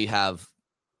just how you have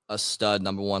a stud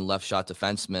number 1 left shot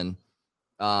defenseman.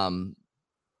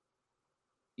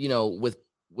 You know, with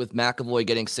McAvoy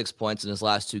getting 6 points in his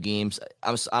last 2 games,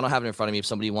 I don't have it in front of me if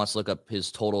somebody wants to look up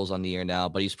his totals on the year now,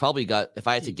 but he's probably got, if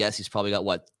I had to guess, he's probably got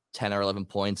what, 10 or 11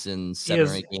 points in 7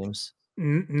 or 8 games.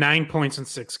 9 points in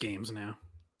 6 games now.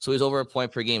 So he's over a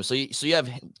point per game. So you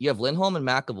have Lindholm and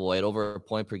McAvoy at over a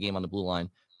point per game on the blue line,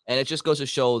 and it just goes to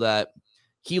show that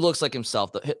he looks like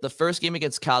himself. The first game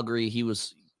against Calgary, he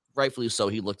was rightfully so.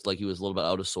 He looked like he was a little bit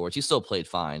out of sorts. He still played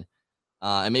fine,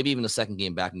 and maybe even the second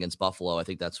game back against Buffalo. I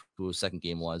think that's who his second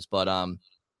game was. But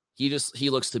he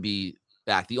looks to be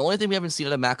back. The only thing we haven't seen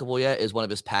out of McAvoy yet is one of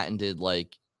his patented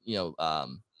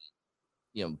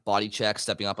body checks,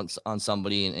 stepping up on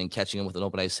somebody and catching him with an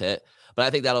open ice hit. But I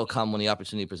think that'll come when the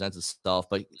opportunity presents itself.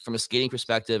 But from a skating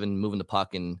perspective and moving the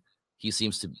puck, and he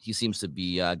seems to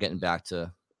be getting back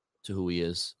to who he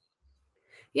is.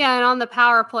 Yeah, and on the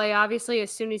power play, obviously,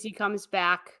 as soon as he comes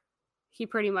back, he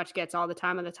pretty much gets all the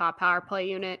time on the top power play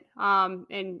unit. And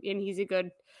he's a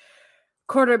good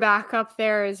quarterback up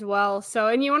there as well. So,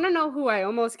 and you want to know who I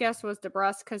almost guessed was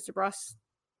DeBrusk, because DeBrusk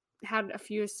had a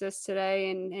few assists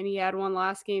today, and he had one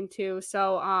last game too.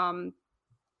 So,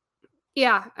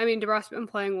 yeah, I mean, DeBrusk's been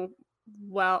playing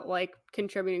well, like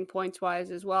contributing points wise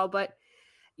as well. But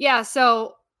yeah,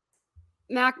 so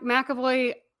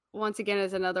McAvoy once again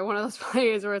is another one of those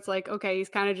players where it's like, okay, he's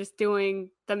kind of just doing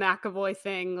the McAvoy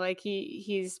thing. Like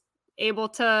he's able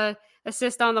to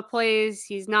assist on the plays.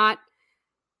 He's not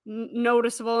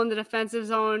noticeable in the defensive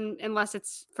zone unless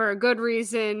it's for a good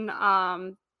reason.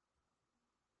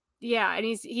 Yeah, and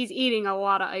he's eating a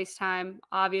lot of ice time,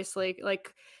 obviously.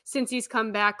 Like, since he's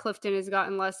come back, Clifton has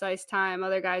gotten less ice time.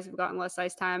 Other guys have gotten less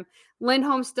ice time.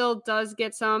 Lindholm still does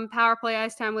get some power play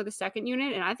ice time with the second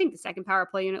unit, and I think the second power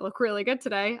play unit looked really good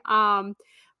today.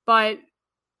 But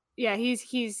yeah,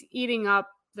 he's eating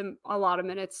up a lot of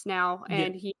minutes now,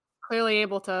 and he's clearly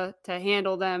able to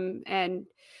handle them. And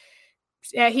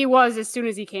yeah, he was as soon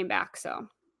as he came back. So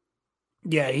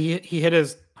yeah, he hit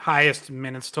his highest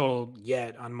minutes total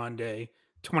yet on Monday,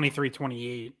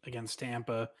 23-28 against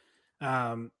Tampa.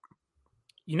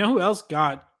 You know who else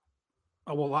got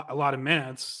a lot of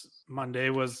minutes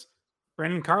Monday was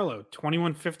Brandon Carlo,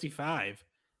 21-55.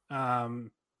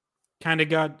 Kind of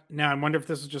got, now I wonder if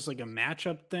this is just like a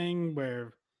matchup thing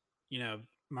where,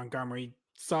 Montgomery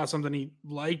saw something he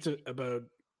liked about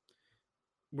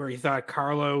where he thought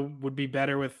Carlo would be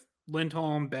better with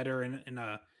Lindholm, better in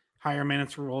a higher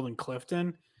minutes role than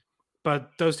Clifton.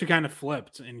 But those two kind of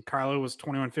flipped, and Carlo was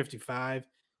 21-55,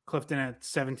 Clifton at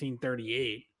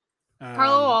 17-38.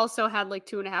 Carlo also had like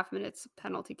 2.5 minutes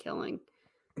penalty killing.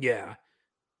 Yeah.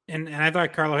 And I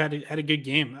thought Carlo had a good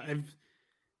game. I've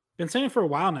been saying it for a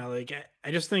while now. Like, I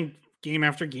just think game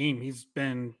after game, he's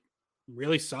been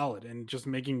really solid and just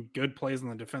making good plays in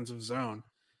the defensive zone.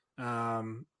 I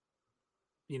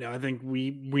think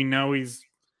we know he's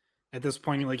at this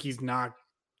point, like, he's not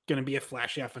going to be a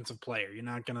flashy offensive player. He's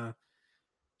not going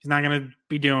to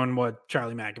be doing what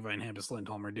Charlie McAvoy and Hampus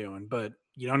Lindholm are doing, but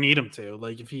you don't need him to.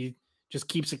 Like, if he just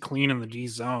keeps it clean in the D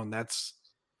zone, that's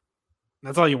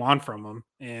all you want from him.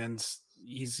 And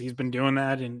he's been doing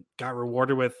that and got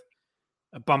rewarded with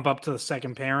a bump up to the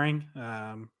second pairing,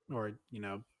 or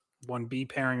 1B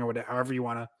pairing, or whatever, however you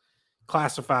want to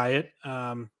classify it.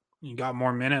 He got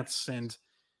more minutes, and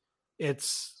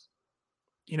it's,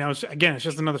 it's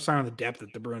just another sign of the depth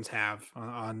that the Bruins have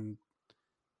on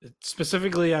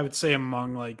specifically, I would say,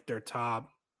 among like their top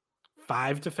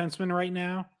 5 defensemen right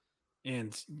now,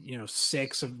 and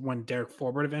 6 of when Derek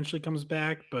Forbort eventually comes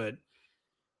back. But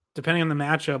depending on the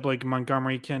matchup, like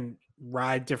Montgomery can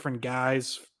ride different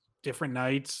guys, different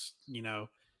nights.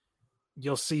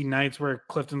 You'll see nights where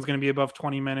Clifton's going to be above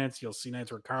 20 minutes. You'll see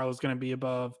nights where Carlo's going to be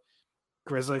above.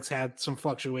 Grizzlies had some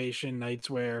fluctuation nights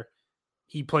where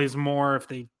he plays more if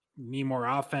they need more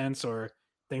offense or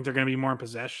think they're going to be more in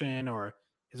possession, or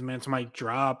his minutes might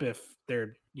drop if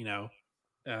they're,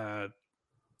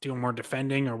 doing more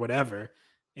defending or whatever.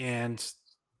 And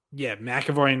yeah,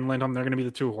 McAvoy and Lindholm, they're going to be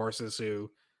the 2 horses who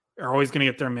are always going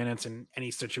to get their minutes in any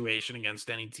situation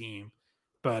against any team.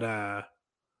 But, I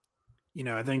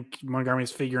think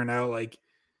Montgomery's figuring out like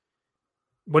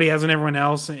what he has in everyone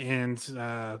else, and,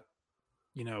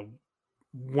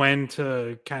 when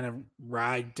to kind of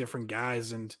ride different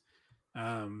guys. And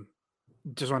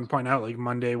just want to point out, like,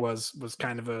 Monday was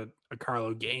kind of a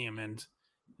Carlo game, and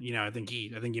I think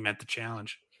he met the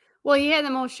challenge. Well, he had the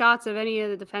most shots of any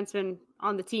of the defensemen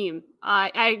on the team.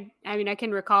 I mean, I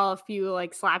can recall a few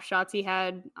like slap shots he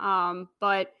had.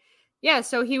 But yeah,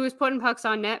 so he was putting pucks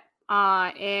on net.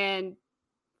 And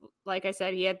like I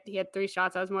said, he had 3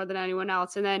 shots. That was more than anyone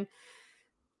else. And then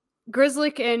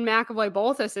Grzelcyk and McAvoy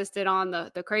both assisted on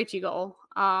the Krejci goal.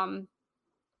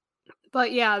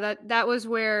 But yeah, that was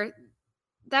where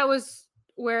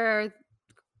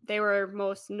they were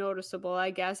most noticeable, I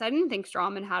guess. I didn't think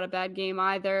Strawman had a bad game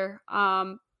either.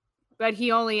 But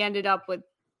he only ended up with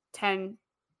 10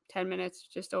 minutes,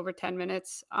 just over 10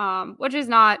 minutes, which is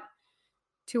not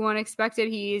too unexpected.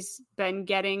 He's been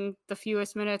getting the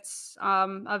fewest minutes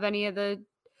of any of the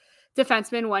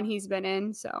defensemen when he's been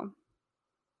in. So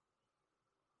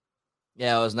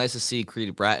yeah, it was nice to see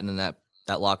Creed Bratton in that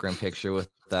locker room picture with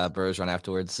Bergeron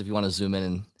afterwards. If you want to zoom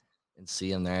in and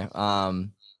see him there.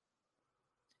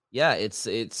 Yeah, it's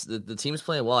the team's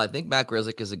playing well. I think Matt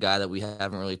Grzelcyk is a guy that we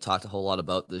haven't really talked a whole lot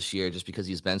about this year, just because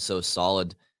he's been so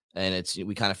solid, and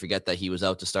we kind of forget that he was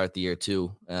out to start the year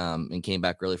too, and came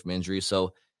back early from injury.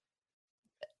 So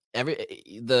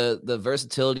the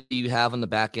versatility you have on the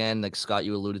back end, like Scott,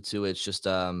 you alluded to, it's just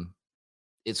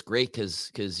it's great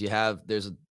because you have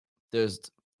there's the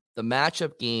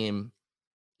matchup game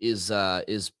is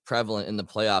prevalent in the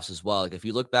playoffs as well. Like if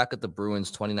you look back at the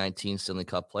Bruins 2019 Stanley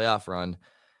Cup playoff run,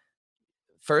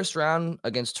 first round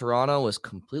against Toronto was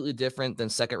completely different than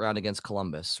second round against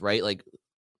Columbus, right? Like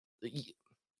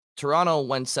Toronto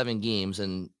won 7 games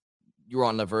and you were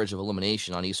on the verge of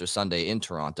elimination on Easter Sunday in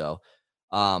Toronto.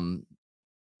 But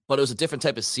it was a different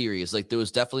type of series. Like there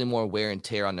was definitely more wear and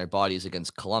tear on their bodies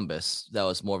against Columbus. That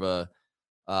was more of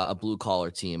a blue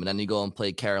collar team. And then you go and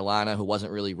play Carolina, who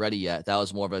wasn't really ready yet. That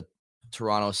was more of a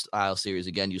Toronto style series.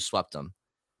 Again, you swept them.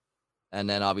 And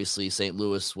then obviously St.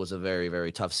 Louis was a very,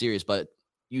 very tough series, but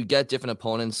you get different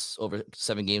opponents over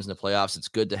 7 games in the playoffs. It's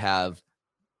good to have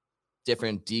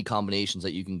different D combinations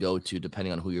that you can go to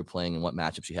depending on who you're playing and what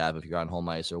matchups you have, if you're on home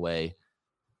ice or away,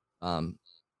 and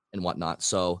whatnot.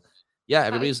 So yeah,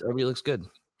 everybody looks good.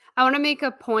 I want to make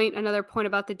another point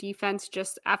about the defense,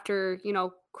 just after,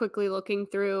 quickly looking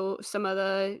through some of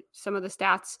the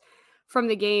stats from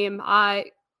the game.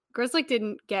 Grzelcyk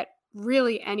didn't get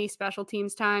really any special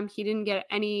teams time. He didn't get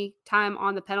any time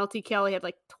on the penalty kill. He had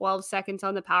like 12 seconds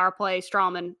on the power play.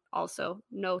 Strawman also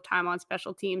no time on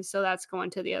special teams. So that's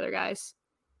going to the other guys.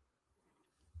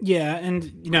 Yeah. And,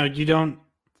 you don't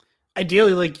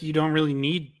really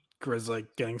need Grzelcyk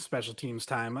getting special teams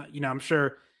time. I'm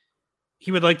sure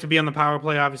he would like to be on the power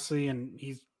play, obviously, and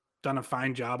he's done a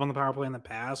fine job on the power play in the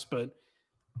past. But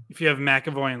if you have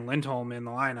McAvoy and Lindholm in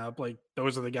the lineup, like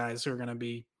those are the guys who are going to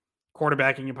be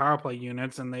quarterbacking your power play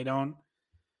units, and they don't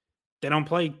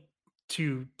play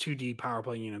 2D power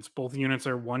play units. Both units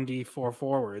are 1D 4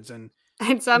 forwards, and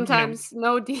sometimes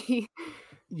no D.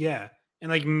 Yeah, and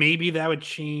like maybe that would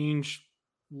change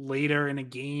later in a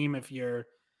game if you're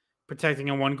protecting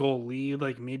a 1-goal lead.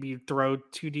 Like maybe you throw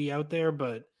 2D out there,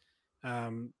 but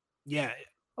yeah.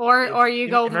 Or you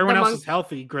go. If everyone else is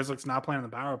healthy, Grzelcyk's not playing on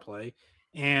the power play,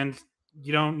 and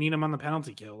you don't need him on the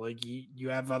penalty kill. Like you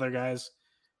have other guys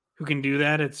who can do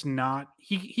that. It's not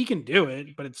he can do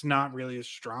it, but it's not really a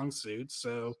strong suit.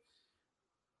 So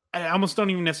I almost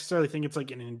don't even necessarily think it's like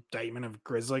an indictment of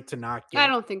Grzelcyk to not get. I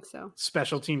don't think so.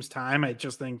 Special teams time. I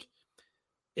just think,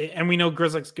 and we know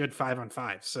Grzelcyk's good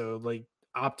 5-on-5. So like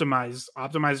optimize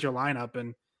your lineup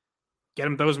and get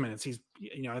him those minutes. He's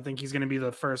I think he's going to be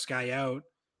the first guy out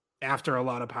after a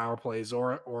lot of power plays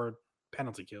or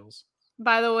penalty kills.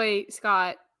 By the way,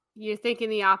 Scott, you're thinking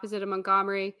the opposite of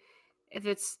Montgomery. If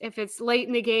it's late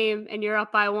in the game and you're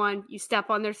up by 1, you step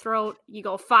on their throat. You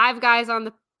go 5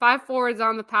 forwards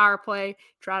on the power play.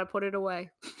 Try to put it away.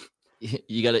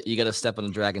 You gotta step on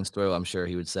the dragon's throat. I'm sure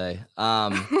he would say.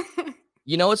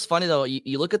 You know what's funny though?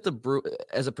 You look at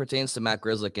as it pertains to Matt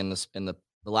Grzelcyk and the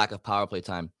lack of power play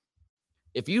time.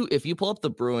 If you pull up the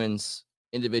Bruins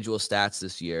individual stats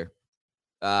this year,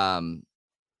 Hampus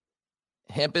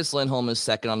Lindholm is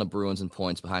second on the Bruins in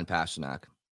points behind Pastrnak.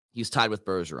 He's tied with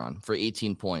Bergeron for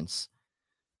 18 points.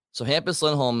 So Hampus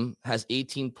Lindholm has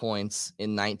 18 points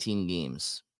in 19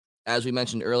 games. As we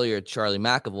mentioned earlier, Charlie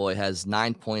McAvoy has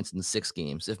 9 points in 6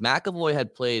 games. If McAvoy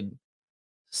had played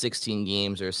 16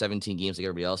 games or 17 games like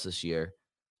everybody else this year,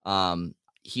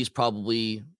 he's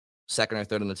probably second or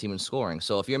third on the team in scoring.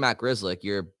 So if you're Matt Grzelcyk,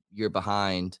 you're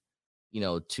behind,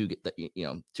 two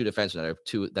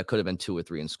defensemen that could have been 2 or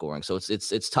 3 in scoring. So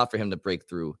it's tough for him to break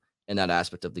through in that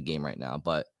aspect of the game right now.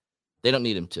 But they don't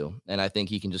need him to, and I think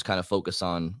he can just kind of focus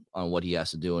on what he has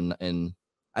to do. And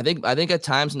I think at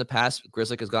times in the past,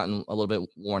 Grzelcyk has gotten a little bit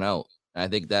worn out. And I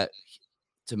think that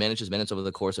to manage his minutes over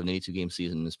the course of an 82-game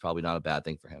season is probably not a bad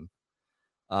thing for him.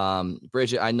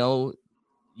 Bridget, I know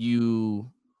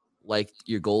you like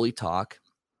your goalie talk.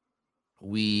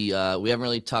 We haven't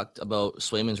really talked about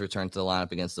Swayman's return to the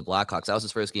lineup against the Blackhawks. That was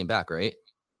his first game back, right?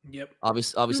 Yep.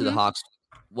 Obviously the Hawks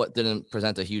didn't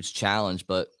present a huge challenge,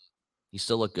 but he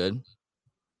still looked good.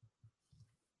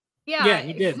 Yeah,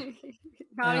 he did.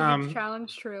 Not a huge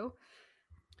challenge, true.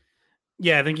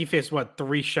 Yeah, I think he faced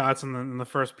 3 shots in the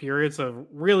first period, so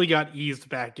really got eased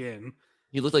back in.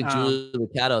 He looked like Julie the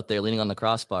cat out there leaning on the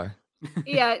crossbar.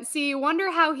 Yeah, see, you wonder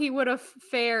how he would have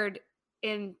fared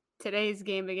in today's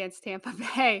game against Tampa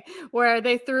Bay, where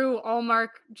they threw Allmark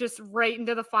just right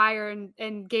into the fire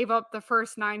and gave up the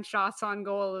first 9 shots on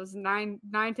goal. It was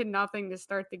 9-0 to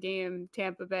start the game,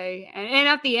 Tampa Bay. And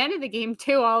at the end of the game,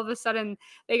 too, all of a sudden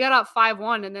they got up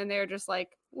 5-1, and then they're just like,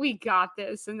 we got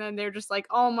this. And then they're just like,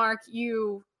 Allmark,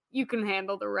 you can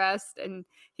handle the rest. And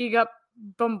he got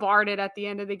bombarded at the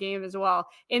end of the game as well.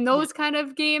 In those kind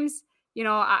of games,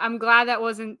 I'm glad that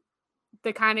wasn't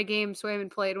the kind of game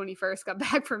Swayman played when he first got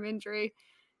back from injury.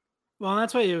 Well,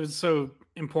 that's why it was so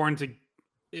important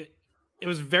it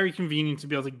was very convenient to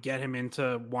be able to get him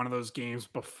into one of those games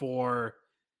before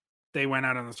they went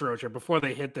out on this road trip, before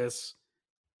they hit this,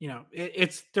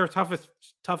 it's their toughest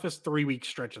 3-week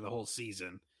stretch of the whole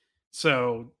season.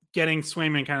 So getting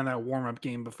Swayman kind of that warm-up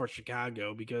game before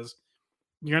Chicago, because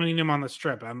you're going to need him on this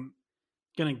trip. I'm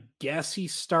going to guess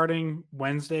he's starting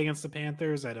Wednesday against the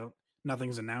Panthers.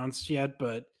 Nothing's announced yet,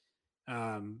 but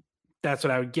that's what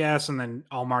I would guess. And then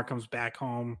Allmark comes back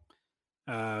home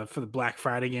for the Black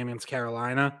Friday game against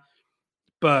Carolina.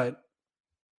 But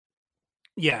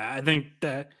yeah, I think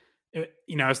that, I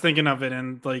was thinking of it,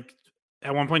 and like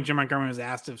at one point, Jim Montgomery was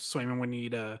asked if Swayman would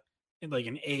need an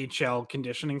AHL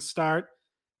conditioning start,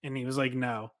 and he was like,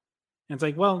 no. And it's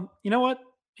like, well, you know what?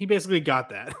 He basically got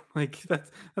that. Like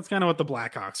that's kind of what the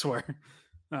Blackhawks were.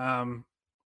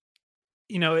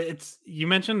 You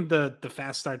mentioned the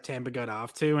fast start Tampa got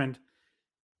off to, and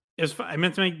I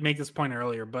meant to make this point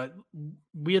earlier, but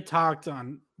we had talked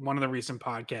on one of the recent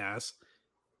podcasts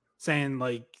saying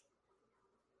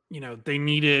they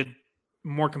needed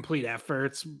more complete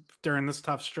efforts during this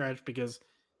tough stretch, because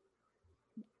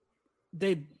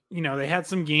they had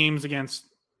some games against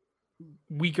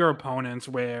weaker opponents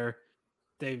where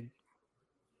they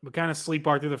would kind of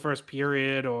sleepwalk through the first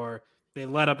period, or they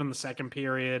let up in the second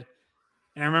period.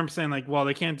 And I remember saying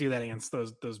they can't do that against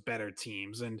those better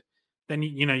teams. And then,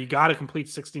 you got a complete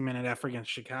 60-minute effort against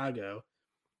Chicago.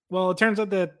 Well, it turns out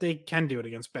that they can do it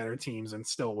against better teams and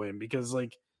still win, because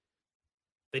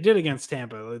they did against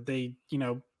Tampa. They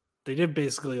did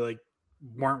basically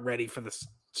weren't ready for the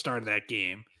start of that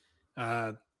game.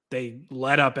 They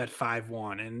let up at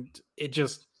 5-1, and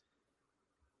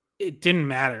it didn't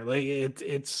matter.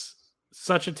 It's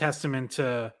such a testament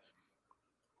to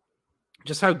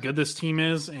just how good this team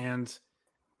is, and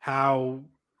how,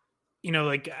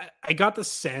 I got the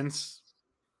sense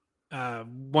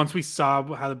once we saw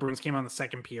how the Bruins came on the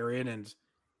second period and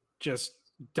just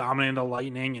dominated the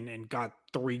Lightning and got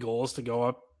 3 goals to go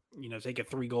up, take a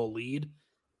 3-goal lead.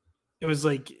 It was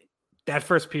like that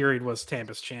first period was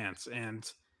Tampa's chance.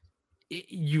 And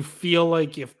you feel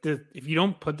like if you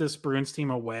don't put this Bruins team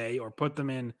away or put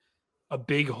them in a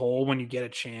big hole when you get a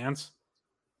chance,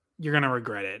 you're going to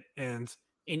regret it. And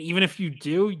even if you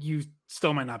do, you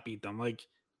still might not beat them. Like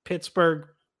Pittsburgh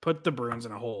put the Bruins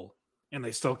in a hole and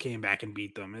they still came back and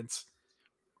beat them.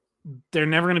 They're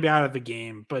never going to be out of the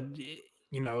game, but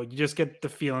you just get the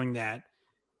feeling that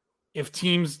if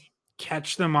teams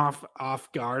catch them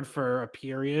off guard for a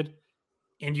period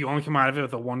and you only come out of it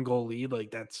with a 1-goal lead, like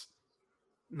that's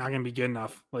not going to be good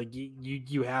enough. Like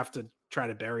you have to try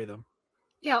to bury them.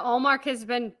 Yeah, Allmark has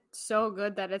been so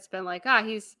good that it's been like,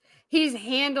 he's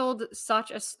handled such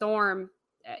a storm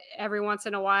every once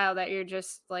in a while that you're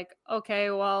just like, okay,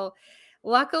 well,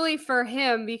 luckily for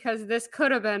him, because this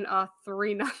could have been a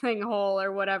 3-0 hole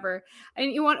or whatever.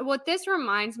 And what this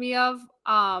reminds me of,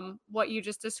 what you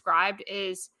just described,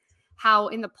 is how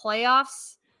in the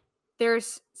playoffs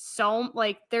there's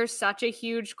such a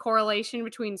huge correlation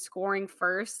between scoring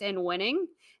first and winning.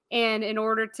 And in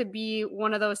order to be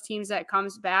one of those teams that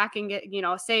comes back and get,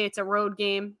 say it's a road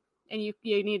game and you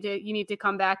need to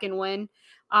come back and win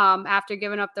after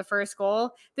giving up the first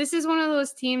goal. This is one of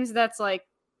those teams that's like,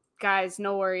 guys,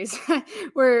 no worries.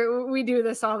 we do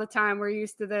this all the time. We're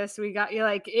used to this. We got you.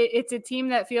 Like it's a team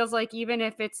that feels like even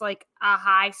if it's like a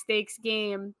high stakes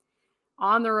game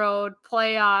on the road,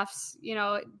 playoffs,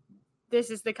 this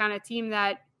is the kind of team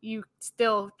that you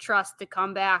still trust to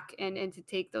come back and to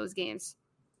take those games.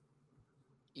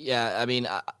 Yeah, I mean,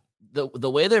 the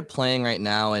way they're playing right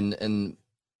now and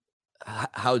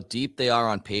how deep they are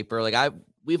on paper, like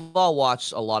we've all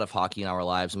watched a lot of hockey in our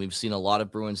lives, and we've seen a lot of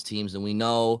Bruins teams, and we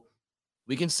know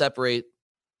we can separate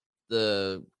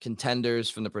the contenders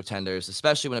from the pretenders,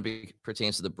 especially when it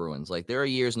pertains to the Bruins. Like there are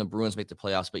years when the Bruins make the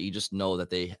playoffs, but you just know that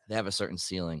they have a certain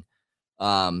ceiling.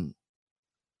 We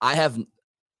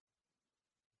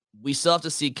still have to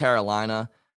see Carolina.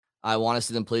 I want to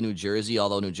see them play New Jersey,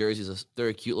 although New Jersey's they're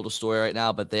a cute little story right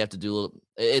now, but they have to do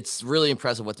it's really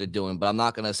impressive what they're doing, but I'm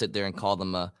not going to sit there and call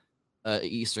them a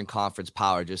Eastern Conference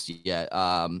power just yet.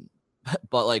 But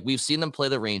like we've seen them play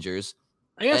the Rangers.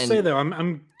 I gotta say though,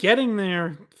 I'm getting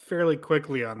there fairly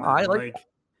quickly on that.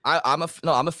 I'm a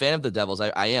fan of the Devils.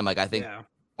 I am. Like I think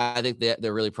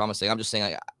they're really promising. I'm just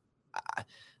saying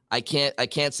I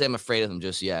can't say I'm afraid of them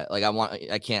just yet. Like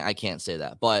I can't say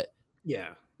that. But yeah.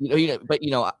 We've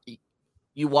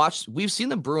seen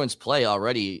the Bruins play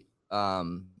already.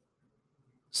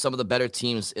 Some of the better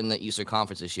teams in the Eastern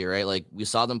Conference this year, right? Like we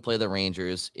saw them play the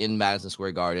Rangers in Madison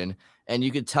Square Garden, and you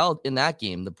could tell in that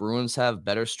game, the Bruins have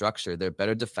better structure. They're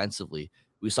better defensively.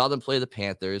 We saw them play the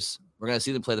Panthers. We're going to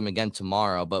see them play them again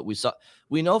tomorrow, but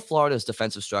we know Florida's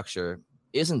defensive structure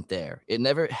isn't there. It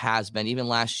never has been, even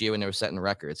last year when they were setting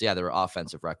records. Yeah, they were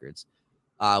offensive records.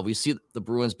 We see the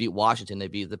Bruins beat Washington. They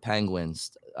beat the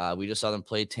Penguins. We just saw them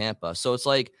play Tampa. So it's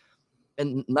like,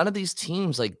 and none of these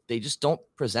teams, like they just don't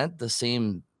present the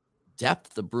same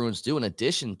depth the Bruins do in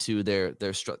addition to their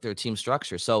team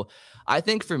structure. So I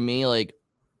think for me, like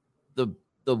the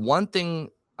one thing,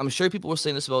 I'm sure people were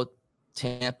saying this about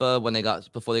Tampa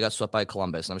before they got swept by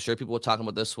Columbus. And I'm sure people were talking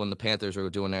about this when the Panthers were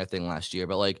doing their thing last year,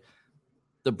 but like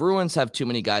the Bruins have too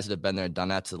many guys that have been there and done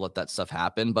that to let that stuff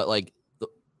happen. But like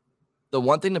the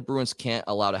one thing the Bruins can't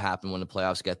allow to happen when the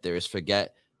playoffs get there is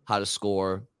forget how to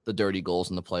score the dirty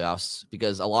goals in the playoffs,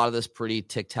 because a lot of this pretty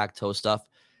tic-tac-toe stuff,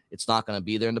 it's not going to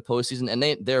be there in the postseason, and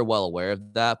they're well aware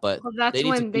of that. But that's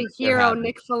when the hero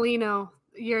Nick Foligno,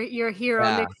 your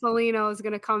hero Nick Foligno, is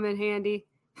going to come in handy.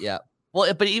 Yeah.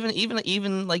 Well, but even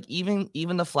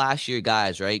the flashier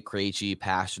guys, right? Krejci,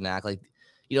 Pasternak, like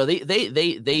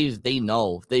they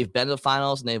know they've been to the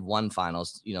finals and they've won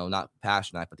finals. Not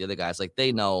Pasternak, but the other guys, like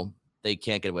they know they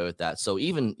can't get away with that. So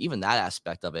even that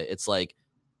aspect of it, it's like,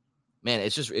 man,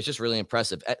 it's just really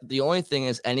impressive. The only thing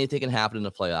is anything can happen in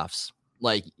the playoffs.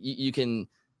 Like you can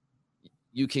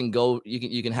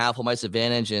have home ice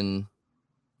advantage and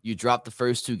you drop the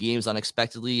first two games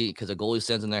unexpectedly because a goalie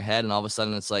stands in their head, and all of a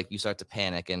sudden it's like you start to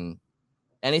panic, and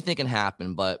anything can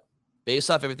happen. But based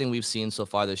off everything we've seen so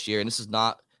far this year, and this is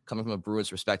not coming from a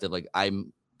Bruins perspective, like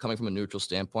I'm coming from a neutral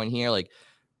standpoint here, like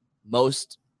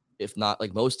most, if not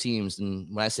like most teams, and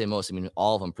when I say most, I mean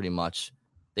all of them pretty much,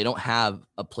 they don't have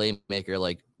a playmaker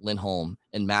like Lindholm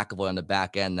and McAvoy on the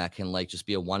back end that can like just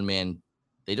be a one-man.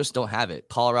 They just don't have it.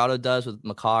 Colorado does with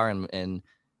Makar and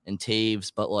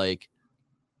Taves, but like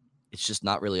it's just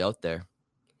not really out there.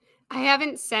 I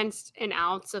haven't sensed an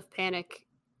ounce of panic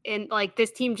in like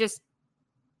this team. Just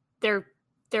their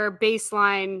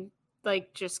baseline,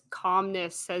 like just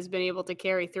calmness has been able to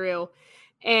carry through.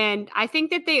 And I think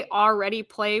that they already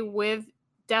play with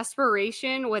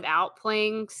desperation without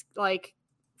playing like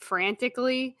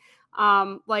frantically.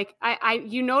 Like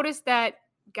you notice that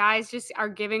guys just are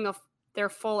giving their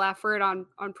full effort on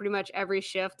pretty much every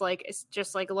shift. Like it's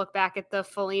just like look back at the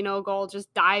Foligno goal,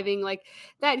 just diving like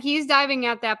that. He's diving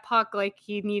at that puck like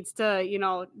he needs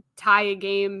to, tie a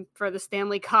game for the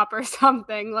Stanley Cup or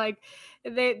something. Like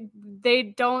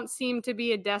they don't seem to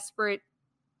be a desperate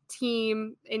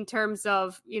team in terms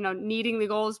of, needing the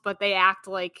goals, but they act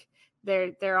like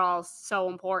they're all so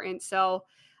important. So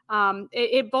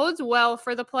it bodes well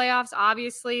for the playoffs.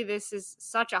 Obviously, this is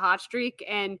such a hot streak,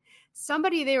 and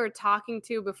somebody they were talking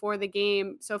to before the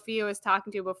game, Sophia was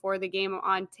talking to before the game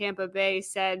on Tampa Bay,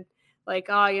 said like,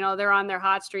 oh, you know, they're on their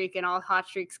hot streak and all hot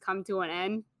streaks come to an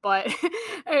end. But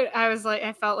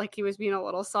I felt like he was being a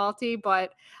little salty,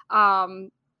 but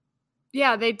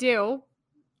yeah, they do.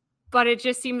 But it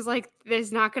just seems like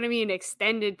there's not going to be an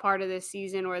extended part of this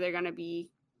season where they're going to be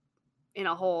in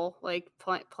a hole, like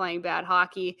playing bad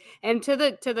hockey. And to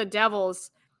the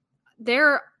Devils,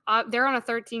 they're on a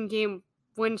 13-game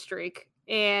win streak,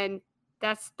 and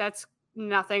that's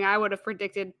nothing I would have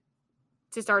predicted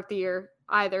to start the year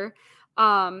either.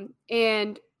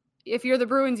 And if you're the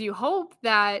Bruins, you hope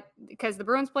that, because the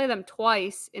Bruins play them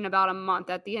twice in about a month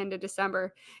at the end of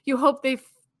December, you hope they've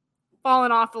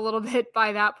fallen off a little bit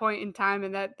by that point in time,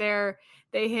 and that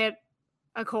they hit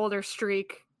a colder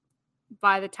streak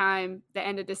by the time the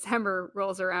end of December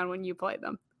rolls around when you play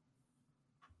them.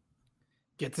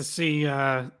 Get to see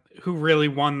who really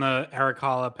won the Eric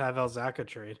Haula Pavel Zacha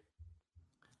trade.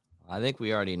 I think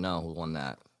we already know who won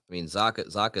that. I mean,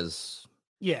 Zacha's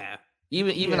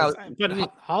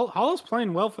Haula's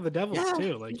playing well for the Devils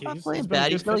too. Like he's playing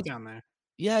bad. He's like, down there.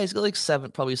 Yeah, he's got like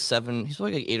seven. He's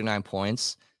like 8 or 9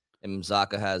 points, and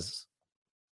Zacha has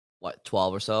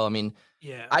 12 or so. I mean,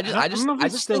 yeah, I don't know if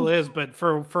it still is, but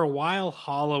for a while,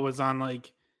 Haula was on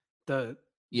like the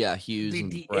Hughes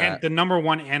the number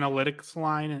one analytics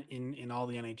line in all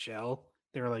the NHL.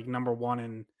 They were like number one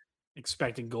in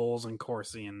expected goals and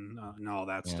Corsi and all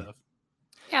that stuff.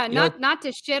 Yeah, not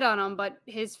to shit on him, but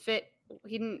his fit,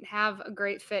 he didn't have a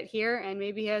great fit here, and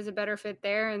maybe he has a better fit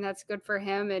there, and that's good for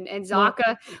him. And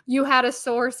Zacha, you had a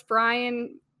source,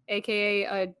 Brian, aka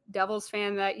a Devils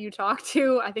fan that you talked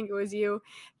to, I think it was you,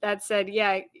 that said,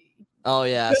 oh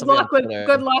yeah, good luck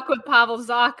with Pavel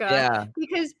Zacha,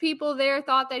 because people there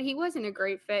thought that he wasn't a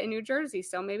great fit in New Jersey,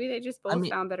 so maybe they just both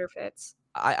found better fits.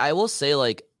 I will say,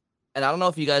 like, and I don't know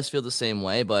if you guys feel the same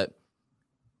way, but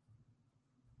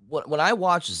when I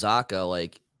watch Zacha,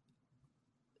 like,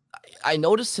 I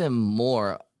noticed him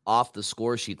more off the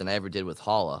score sheet than I ever did with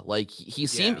Haula. Like he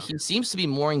seems to be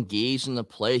more engaged in the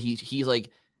play. He's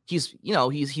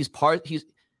part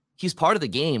of the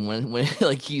game when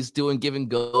like he's doing give and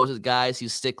goes with guys.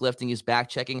 He's stick lifting, he's back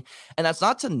checking, and that's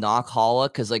not to knock Haula,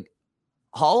 because like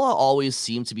Haula always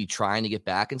seemed to be trying to get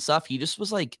back and stuff. He just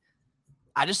was like,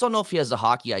 I just don't know if he has the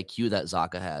hockey IQ that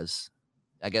Zacha has.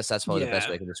 I guess that's probably the best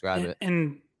way I can describe it.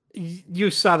 And you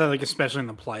saw that, like, especially in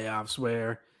the playoffs,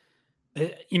 where,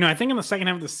 I think in the second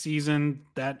half of the season,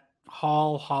 that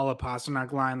Haula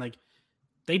Pasternak line, like,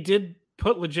 they did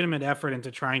put legitimate effort into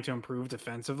trying to improve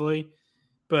defensively,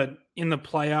 but in the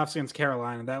playoffs against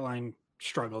Carolina, that line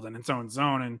struggled in its own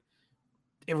zone, and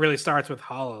it really starts with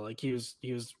Haula. Like, he was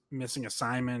missing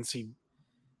assignments. He's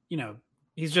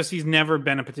never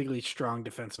been a particularly strong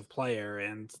defensive player,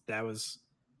 and that was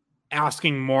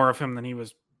asking more of him than he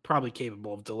was probably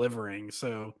capable of delivering.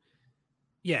 So,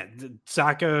 yeah,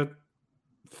 Zacha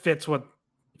fits what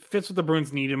the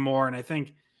Bruins needed more, and I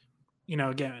think,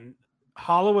 again,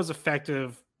 Haula was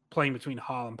effective playing between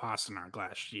Hall and Pasternak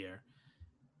last year.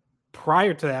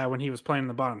 Prior to that, when he was playing in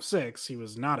the bottom six, he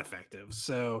was not effective.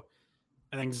 So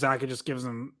I think Zacha just gives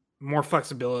him more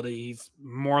flexibility. He's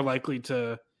more likely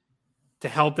to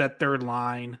help that third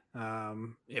line,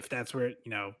 if that's where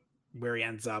he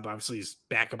ends up. Obviously, he's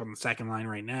back up on the second line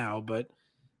right now, but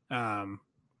I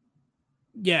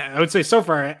would say so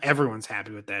far everyone's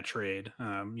happy with that trade.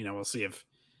 We'll see if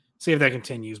that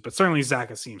continues, but certainly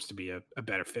Zacha seems to be a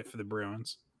better fit for the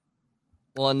Bruins.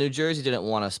 Well, New Jersey didn't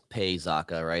want to pay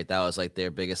Zacha, right? That was like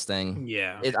their biggest thing.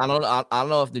 Yeah, I don't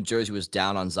know if New Jersey was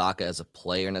down on Zacha as a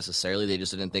player necessarily. They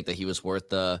just didn't think that he was worth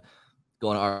the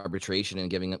going to arbitration and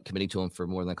committing to him for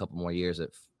more than a couple more years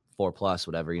at 4+,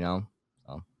 whatever,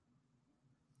 So.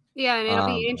 Yeah, and it'll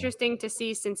be interesting to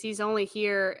see, since he's only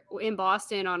here in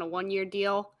Boston on a 1-year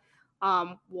deal,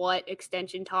 what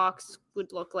extension talks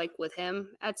would look like with him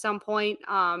at some point,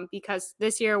 because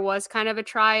this year was kind of a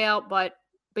tryout, but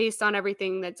based on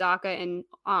everything that Zacha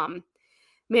and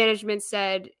management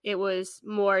said, it was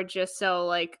more just so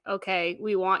like, okay,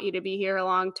 we want you to be here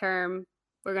long term.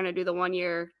 We're going to do the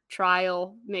 1-year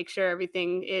trial, make sure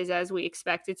everything is as we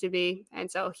expect it to be. And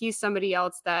so he's somebody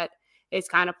else that is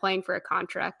kind of playing for a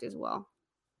contract as well.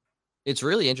 It's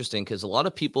really interesting because a lot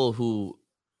of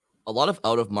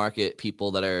out of market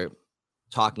people that are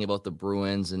talking about the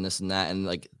Bruins and this and that, and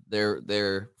like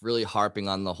they're really harping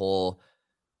on the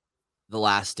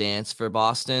last dance for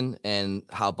Boston and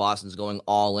how Boston's going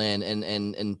all in.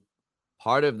 And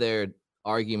part of their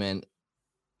argument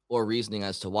or reasoning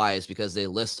as to why is because they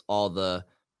list all the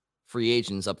free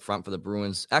agents up front for the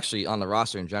Bruins. Actually, on the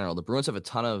roster in general, the Bruins have a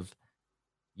ton of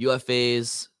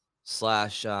UFAs /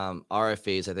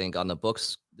 RFAs, I think, on the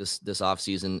books this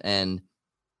offseason. And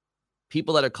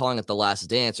people that are calling it the last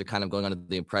dance are kind of going under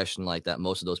the impression like that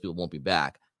most of those people won't be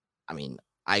back. I mean,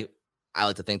 I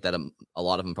like to think that a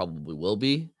lot of them probably will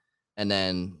be. And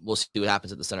then we'll see what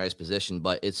happens at the center ice position.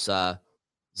 But it's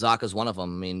Zacha's one of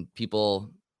them. I mean,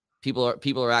 people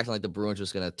are acting like the Bruins are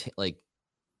just going to like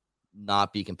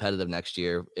not be competitive next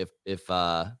year.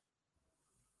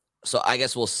 So I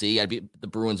guess we'll see. The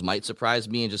Bruins might surprise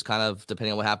me and just kind of,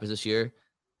 depending on what happens this year,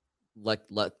 let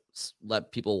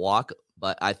people walk.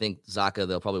 But I think Zacha,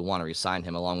 they'll probably want to re-sign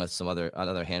him along with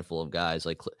another handful of guys.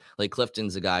 Like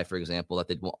Clifton's a guy, for example, that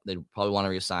they'd probably want to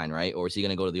re-sign, right? Or is he going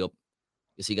to go to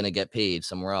is he going to get paid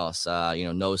somewhere else?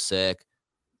 Nosek.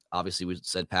 Obviously, we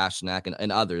said Pasternak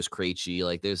and others, Krejci.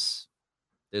 Like there's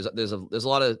a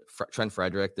lot of Trent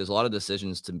Frederick. There's a lot of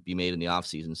decisions to be made in the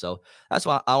offseason. So that's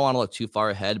why I don't want to look too far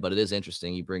ahead, but it is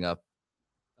interesting. You bring up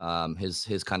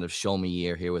his kind of show me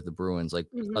year here with the Bruins. Like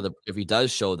if he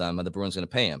does show them, are the Bruins going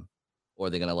to pay him, or are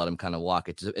they going to let him kind of walk?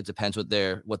 It depends what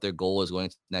their goal is going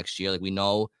into next year. Like we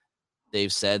know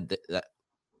they've said that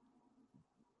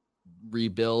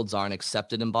rebuilds aren't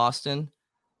accepted in Boston.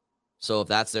 So if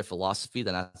that's their philosophy,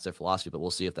 then that's their philosophy, but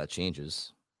we'll see if that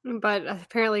changes. But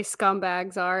apparently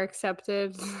scumbags are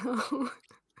accepted.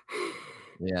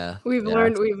 Yeah. We've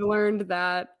learned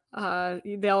that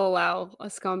they'll allow a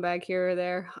scumbag here or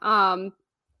there.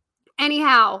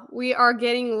 Anyhow, we are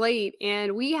getting late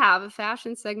and we have a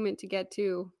fashion segment to get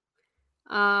to.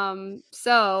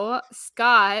 So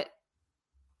Scott,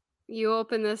 you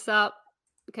open this up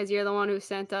because you're the one who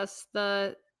sent us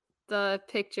the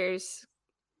pictures.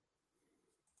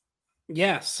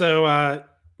 Yeah, so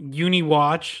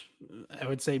UniWatch, I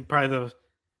would say probably the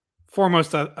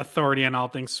foremost authority on all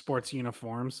things sports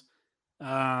uniforms.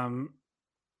 Someone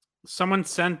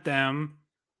sent them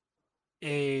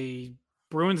a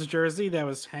Bruins jersey that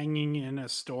was hanging in a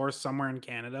store somewhere in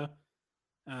Canada,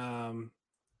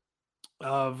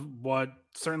 of what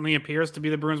certainly appears to be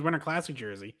the Bruins Winter Classic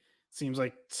jersey. Seems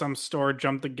like some store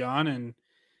jumped the gun and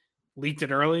leaked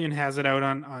it early and has it out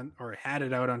had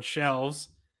it out on shelves.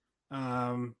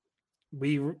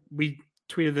 We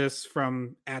tweeted this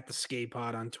from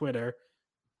 @theskatepod on Twitter,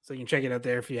 so you can check it out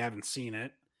there if you haven't seen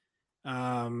it.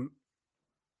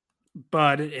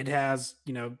 But it has,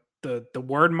 the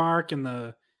word mark and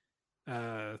the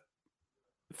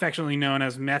affectionately known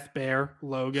as Meth Bear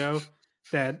logo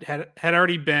that had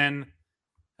already been,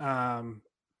 the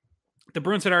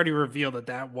Bruins had already revealed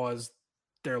that was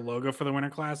their logo for the Winter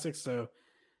Classic. So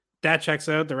that checks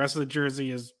out. The rest of the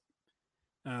jersey is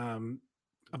a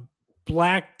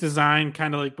black design,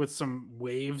 kind of like with some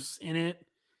waves in it,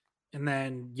 and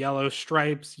then yellow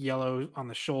stripes, yellow on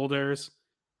the shoulders.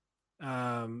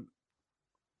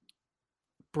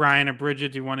 Brian or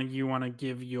Bridget, you want to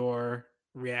give your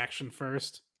reaction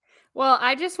first? Well,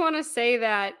 I just want to say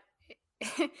that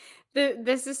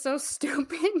this is so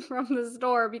stupid from the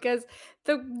store, because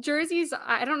the jerseys,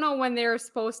 I don't know when they're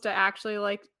supposed to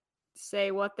actually say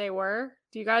what they were.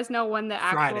 Do you guys know when the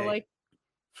actual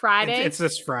Friday? It's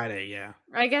this Friday, yeah.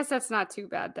 I guess that's not too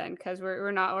bad then, because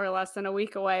we're less than a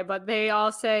week away. But they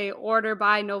all say order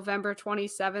by November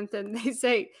 27th, and they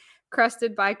say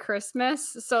crested by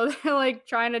Christmas. So they're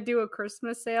trying to do a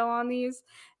Christmas sale on these,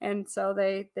 and so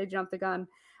they jumped the gun.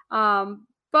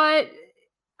 But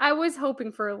I was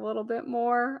hoping for a little bit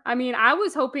more. I mean, I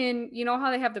was hoping, you know how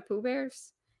they have the Pooh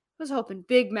Bears? I was hoping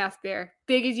big Meth Bear,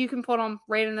 big as you can put them,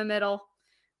 right in the middle.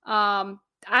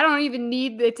 I don't even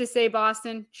need it to say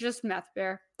Boston, just Meth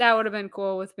Bear. That would have been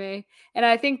cool with me. And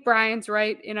I think Brian's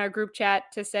right in our group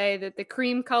chat to say that the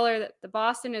cream color, that the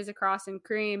Boston is across in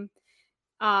cream.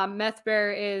 Meth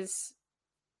Bear is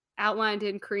outlined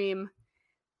in cream,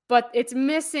 but it's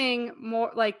missing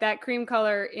more that cream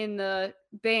color in the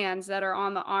bands that are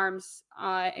on the arms.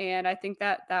 And I think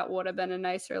that would have been a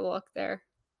nicer look there.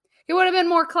 It would have been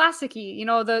more classic-y.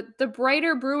 The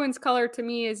brighter Bruins color to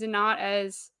me is not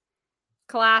as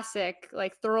classic,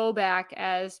 throwback,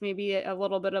 as maybe a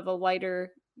little bit of a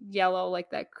lighter yellow,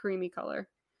 that creamy color.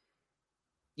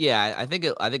 Yeah, I think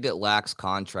it lacks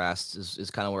contrast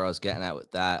is kind of where I was getting at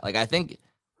with that. I think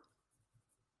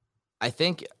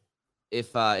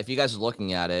if you guys are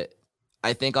looking at it,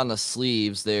 I think on the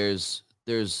sleeves there's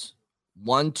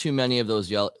one too many of those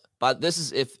yellow. But this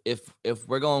is if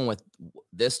we're going with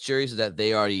this jersey that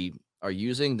they already are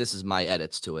using, this is my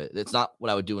edits to it. It's not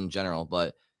what I would do in general,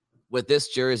 but with this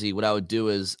jersey, what I would do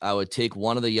is I would take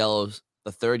one of the yellows,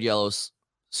 the third yellow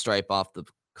stripe off the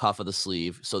cuff of the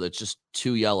sleeve. So that's just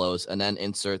 2 yellows, and then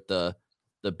insert the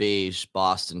beige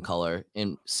Boston color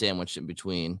in sandwich in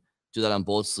between. Do that on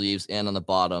both sleeves and on the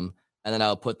bottom. And then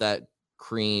I'll put that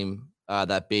cream,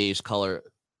 that beige color,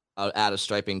 I'll add a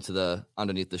striping to the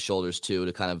underneath the shoulders too,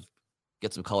 to kind of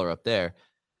get some color up there.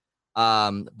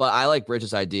 But I like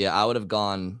Bridges' idea. I would have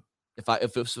gone, if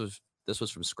this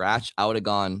was from scratch, I would have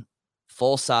gone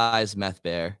full size meth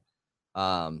bear,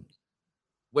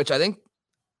 which I think,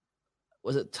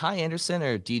 was it Ty Anderson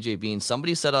or DJ Bean?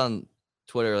 Somebody said on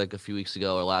Twitter like a few weeks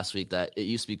ago or last week that it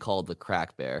used to be called the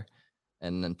crack bear.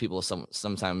 And then people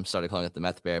sometimes started calling it the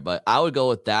meth bear, but I would go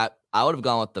with that. I would have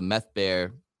gone with the meth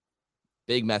bear,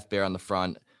 big meth bear on the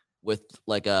front with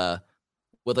like a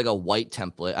white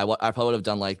template. I probably would have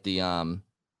done like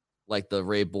the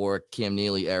Ray Bork, Cam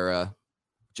Neely era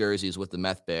jerseys with the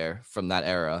meth bear from that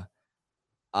era.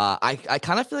 I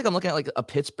kind of feel like I'm looking at like a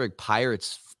Pittsburgh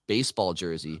Pirates baseball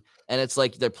jersey, and it's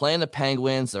like they're playing the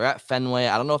Penguins. They're at Fenway.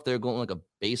 I don't know if they're going like a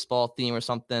baseball theme or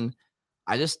something.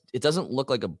 It doesn't look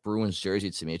like a Bruins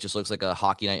jersey to me. It just looks like a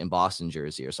Hockey Night in Boston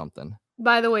jersey or something.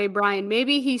 By the way, Brian,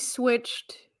 maybe he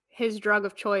switched his drug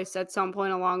of choice at some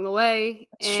point along the way,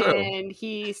 and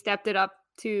he stepped it up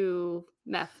to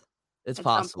meth. It's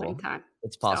possible.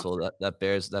 It's possible that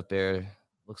bear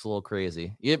looks a little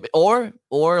crazy. Yeah, or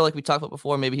like we talked about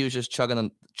before, maybe he was just chugging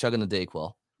the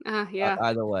Dayquil. Yeah.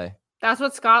 Either way, that's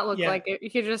what Scott looked like. You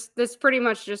could just this pretty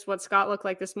much just what Scott looked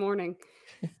like this morning.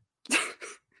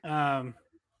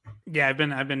 Yeah, I've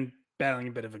been battling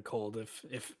a bit of a cold.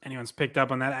 If anyone's picked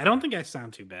up on that, I don't think I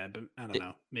sound too bad, but I don't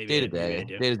know. Maybe day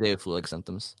to day flu-like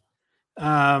symptoms.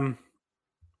 Yeah,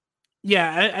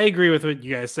 I agree with what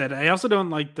you guys said. I also don't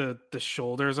like the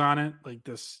shoulders on it, like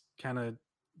this kind of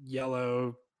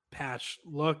yellow patch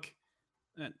look.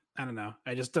 I don't know.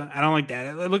 I don't like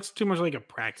that. It looks too much like a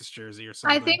practice jersey or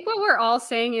something. I think what we're all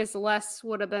saying is less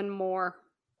would have been more.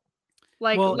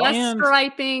 Like less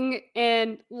striping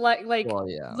and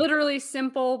literally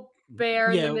simple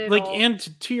bear in the middle. Like,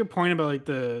 and to your point about like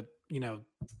the,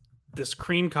 this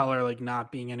cream color, like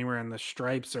not being anywhere in the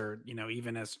stripes or,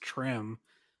 even as trim,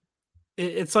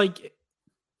 it's almost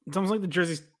like the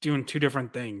jersey's doing two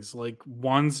different things. Like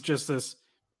one's just this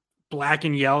black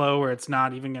and yellow where it's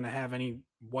not even going to have any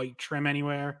white trim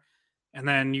anywhere. And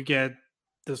then you get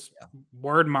this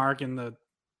word mark in the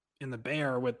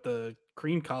bear with the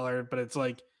cream color, but it's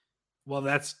like, well,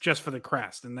 that's just for the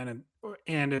crest, and then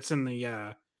it's in the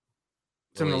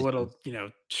in the little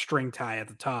string tie at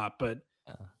the top, but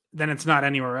then it's not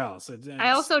anywhere else.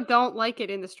 I also don't like it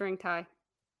in the string tie.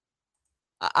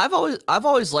 I've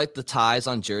always liked the ties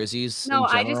on jerseys. No,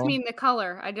 I just mean the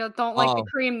color. I don't like the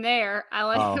cream there. I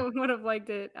would have liked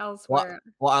it elsewhere.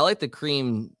 Well, I like the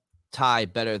cream tie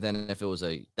better than if it was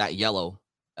that yellow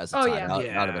as a tie. That would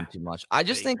have been too much. I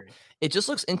just think it just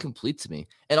looks incomplete to me.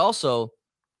 And also,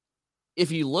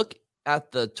 if you look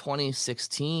at the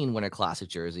 2016 Winter Classic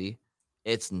jersey,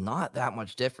 it's not that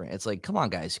much different. It's like, come on,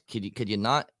 guys, could you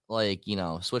not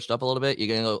switched up a little bit?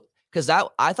 You're gonna go, because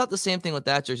I thought the same thing with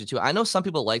that jersey too. I know some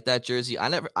people like that jersey.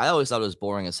 I always thought it was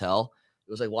boring as hell.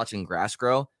 It was like watching grass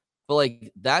grow. But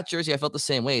like that jersey, I felt the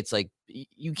same way. It's like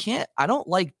you can't. I don't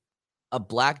like a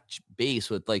black base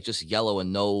with like just yellow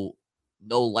and no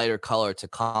lighter color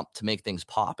to make things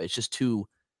pop. It's just too.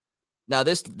 Now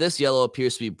this yellow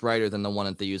appears to be brighter than the one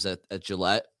that they use at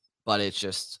Gillette, but it's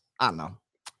just, I don't know.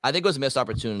 I think it was a missed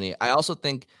opportunity. I also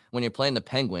think when you're playing the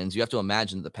Penguins, you have to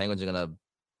imagine that the Penguins are going to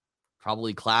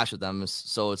probably clash with them.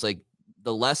 So it's like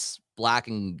the less black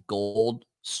and gold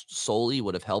solely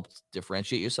would have helped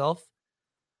differentiate yourself.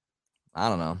 I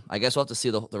don't know. I guess we'll have to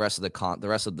see the rest of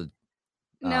the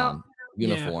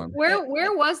uniform. Yeah.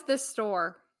 Where was this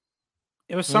store?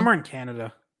 It was somewhere in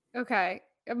Canada. Okay.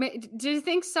 I mean, do you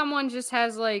think someone just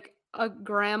has like a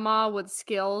grandma with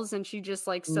skills and she just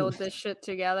like sewed this shit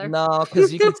together? No,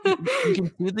 because you can see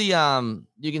the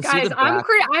Guys, see the back.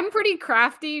 I'm pretty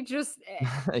crafty. Just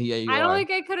yeah, I don't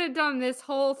think I could have done this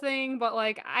whole thing, but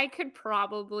like I could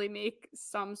probably make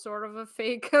some sort of a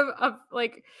fake of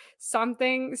like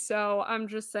something. So I'm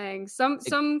just saying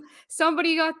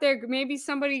somebody got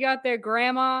their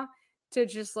grandma to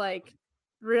just like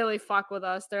really fuck with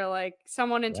us. They're like,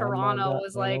 someone in Toronto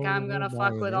was like, I'm gonna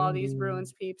fuck with all these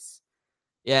Bruins peeps.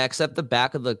 Yeah, except the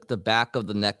back of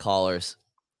the neck collars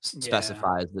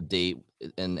specifies the date,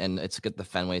 and it's got the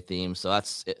Fenway theme. So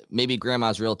that's maybe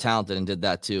grandma's real talented and did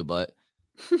that too, but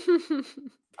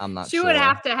I'm not sure. She would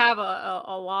have to have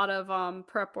a lot of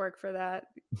prep work for that.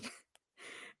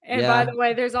 And by the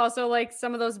way, there's also like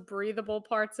some of those breathable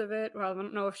parts of it. Well, I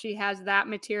don't know if she has that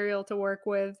material to work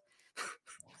with.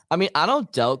 I mean, I don't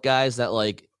doubt, guys, that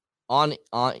like on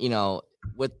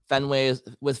with Fenway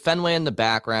in the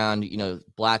background,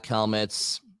 black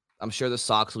helmets. I'm sure the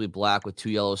socks will be black with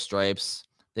 2 yellow stripes.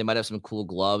 They might have some cool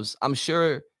gloves. I'm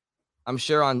sure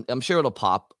it'll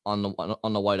pop on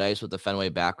the white ice with the Fenway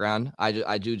background.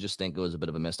 I do just think it was a bit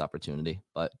of a missed opportunity,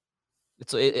 but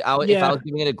if I was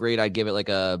giving it a grade, I'd give it like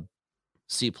a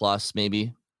C+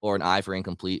 maybe, or an I for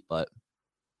incomplete. But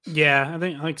yeah, I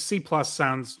think like C+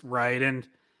 sounds right. And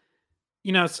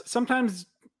sometimes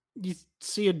you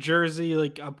see a jersey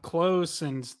like up close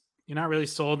and you're not really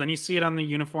sold. And you see it on the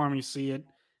uniform, you see it,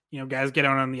 guys get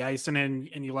out on the ice and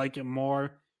you like it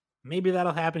more. Maybe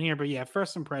that'll happen here. But yeah,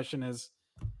 first impression is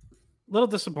a little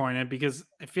disappointed because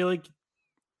I feel like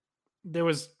there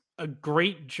was a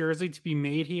great jersey to be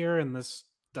made here, and this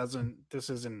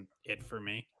isn't it for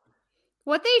me.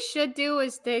 What they should do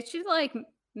is they should like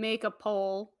make a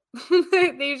poll.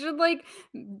 They should like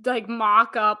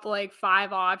mock up like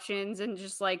 5 options and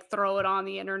just like throw it on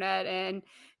the internet and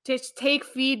just take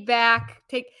feedback.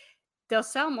 They'll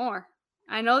sell more.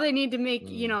 I know they need to make,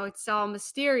 it's all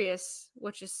mysterious,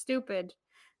 which is stupid.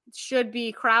 It should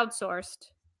be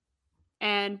crowdsourced.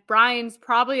 And Brian's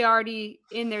probably already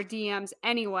in their DMs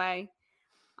anyway,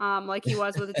 like he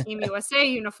was with the Team USA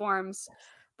uniforms.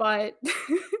 But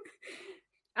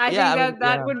I think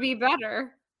that would be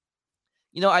better.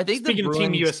 I think speaking the Bruins, of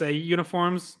Team USA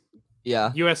uniforms,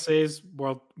 yeah, USA's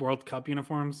World Cup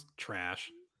uniforms, trash.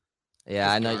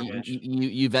 Yeah, I know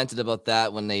you vented about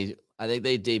that when I think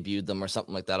they debuted them or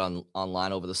something like that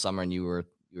online over the summer, and you were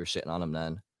shitting on them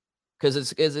then,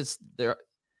 because it's there.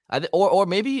 Or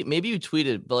maybe you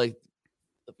tweeted, but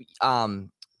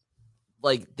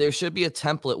like there should be a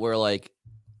template where like,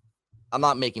 I'm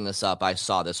not making this up. I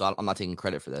saw this, so I'm not taking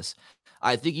credit for this.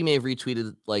 I think you may have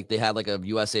retweeted like they had like a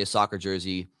USA soccer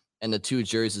jersey, and the 2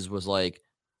 jerseys was like,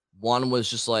 one was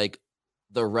just like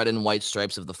the red and white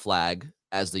stripes of the flag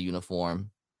as the uniform,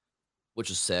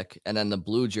 which is sick, and then the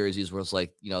blue jerseys was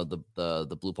like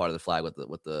the blue part of the flag with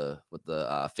the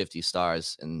 50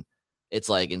 stars, and it's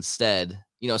like instead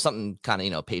something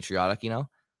kind of patriotic,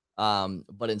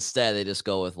 but instead they just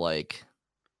go with like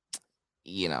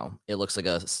it looks like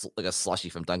a slushy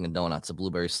from Dunkin' Donuts, a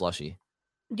blueberry slushy.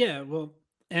 Yeah, well,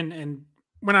 and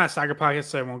we're not a soccer podcast,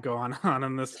 so I won't go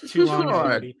on this too long.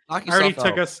 I already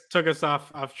took us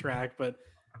off track, but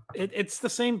it's the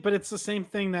same. But it's the same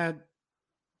thing that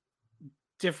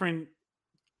different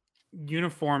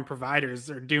uniform providers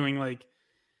are doing, like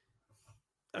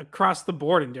across the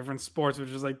board in different sports, which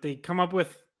is like they come up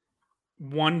with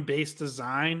one base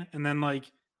design and then like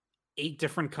 8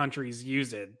 different countries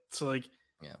use it. So like,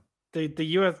 yeah,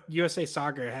 the USA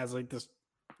soccer has like this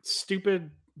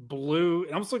stupid blue,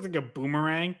 it almost looks like a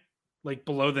boomerang, like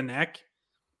below the neck,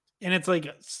 and it's like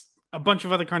a bunch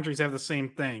of other countries have the same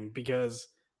thing because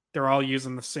they're all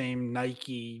using the same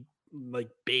Nike like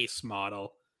base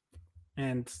model,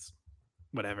 and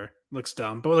whatever, looks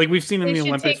dumb. But like we've seen in the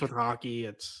Olympics with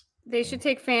hockey, they should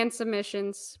take fan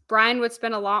submissions. Brian would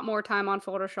spend a lot more time on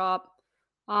Photoshop,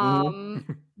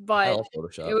 but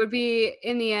Photoshop. It would be,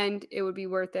 in the end, it would be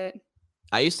worth it.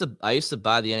 I used to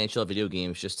buy the NHL video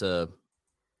games just to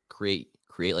create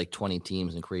like 20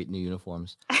 teams and create new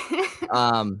uniforms.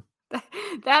 That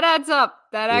adds up.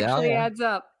 That actually adds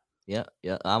up. Yeah.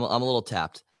 I'm a little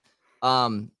tapped.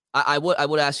 I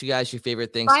would ask you guys your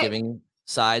favorite Thanksgiving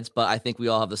sides, but I think we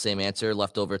all have the same answer: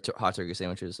 leftover hot turkey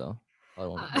sandwiches. So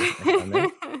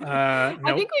I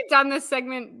think we've done this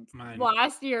segment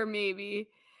last year, maybe.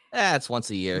 It's once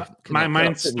a year.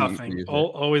 Mine's stuffing.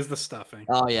 Always the stuffing.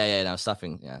 Oh yeah, no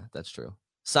stuffing. Yeah, that's true.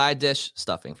 Side dish,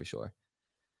 stuffing for sure.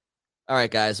 All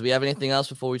right, guys. Do we have anything else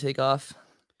before we take off?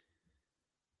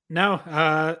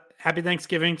 No. Happy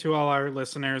Thanksgiving to all our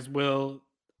listeners. We're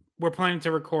planning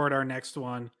to record our next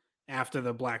one after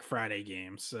the Black Friday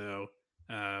game, so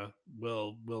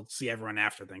we'll see everyone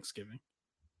after Thanksgiving.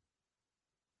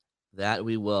 That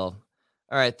we will.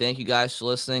 All right. Thank you guys for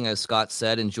listening. As Scott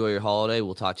said, enjoy your holiday.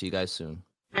 We'll talk to you guys soon.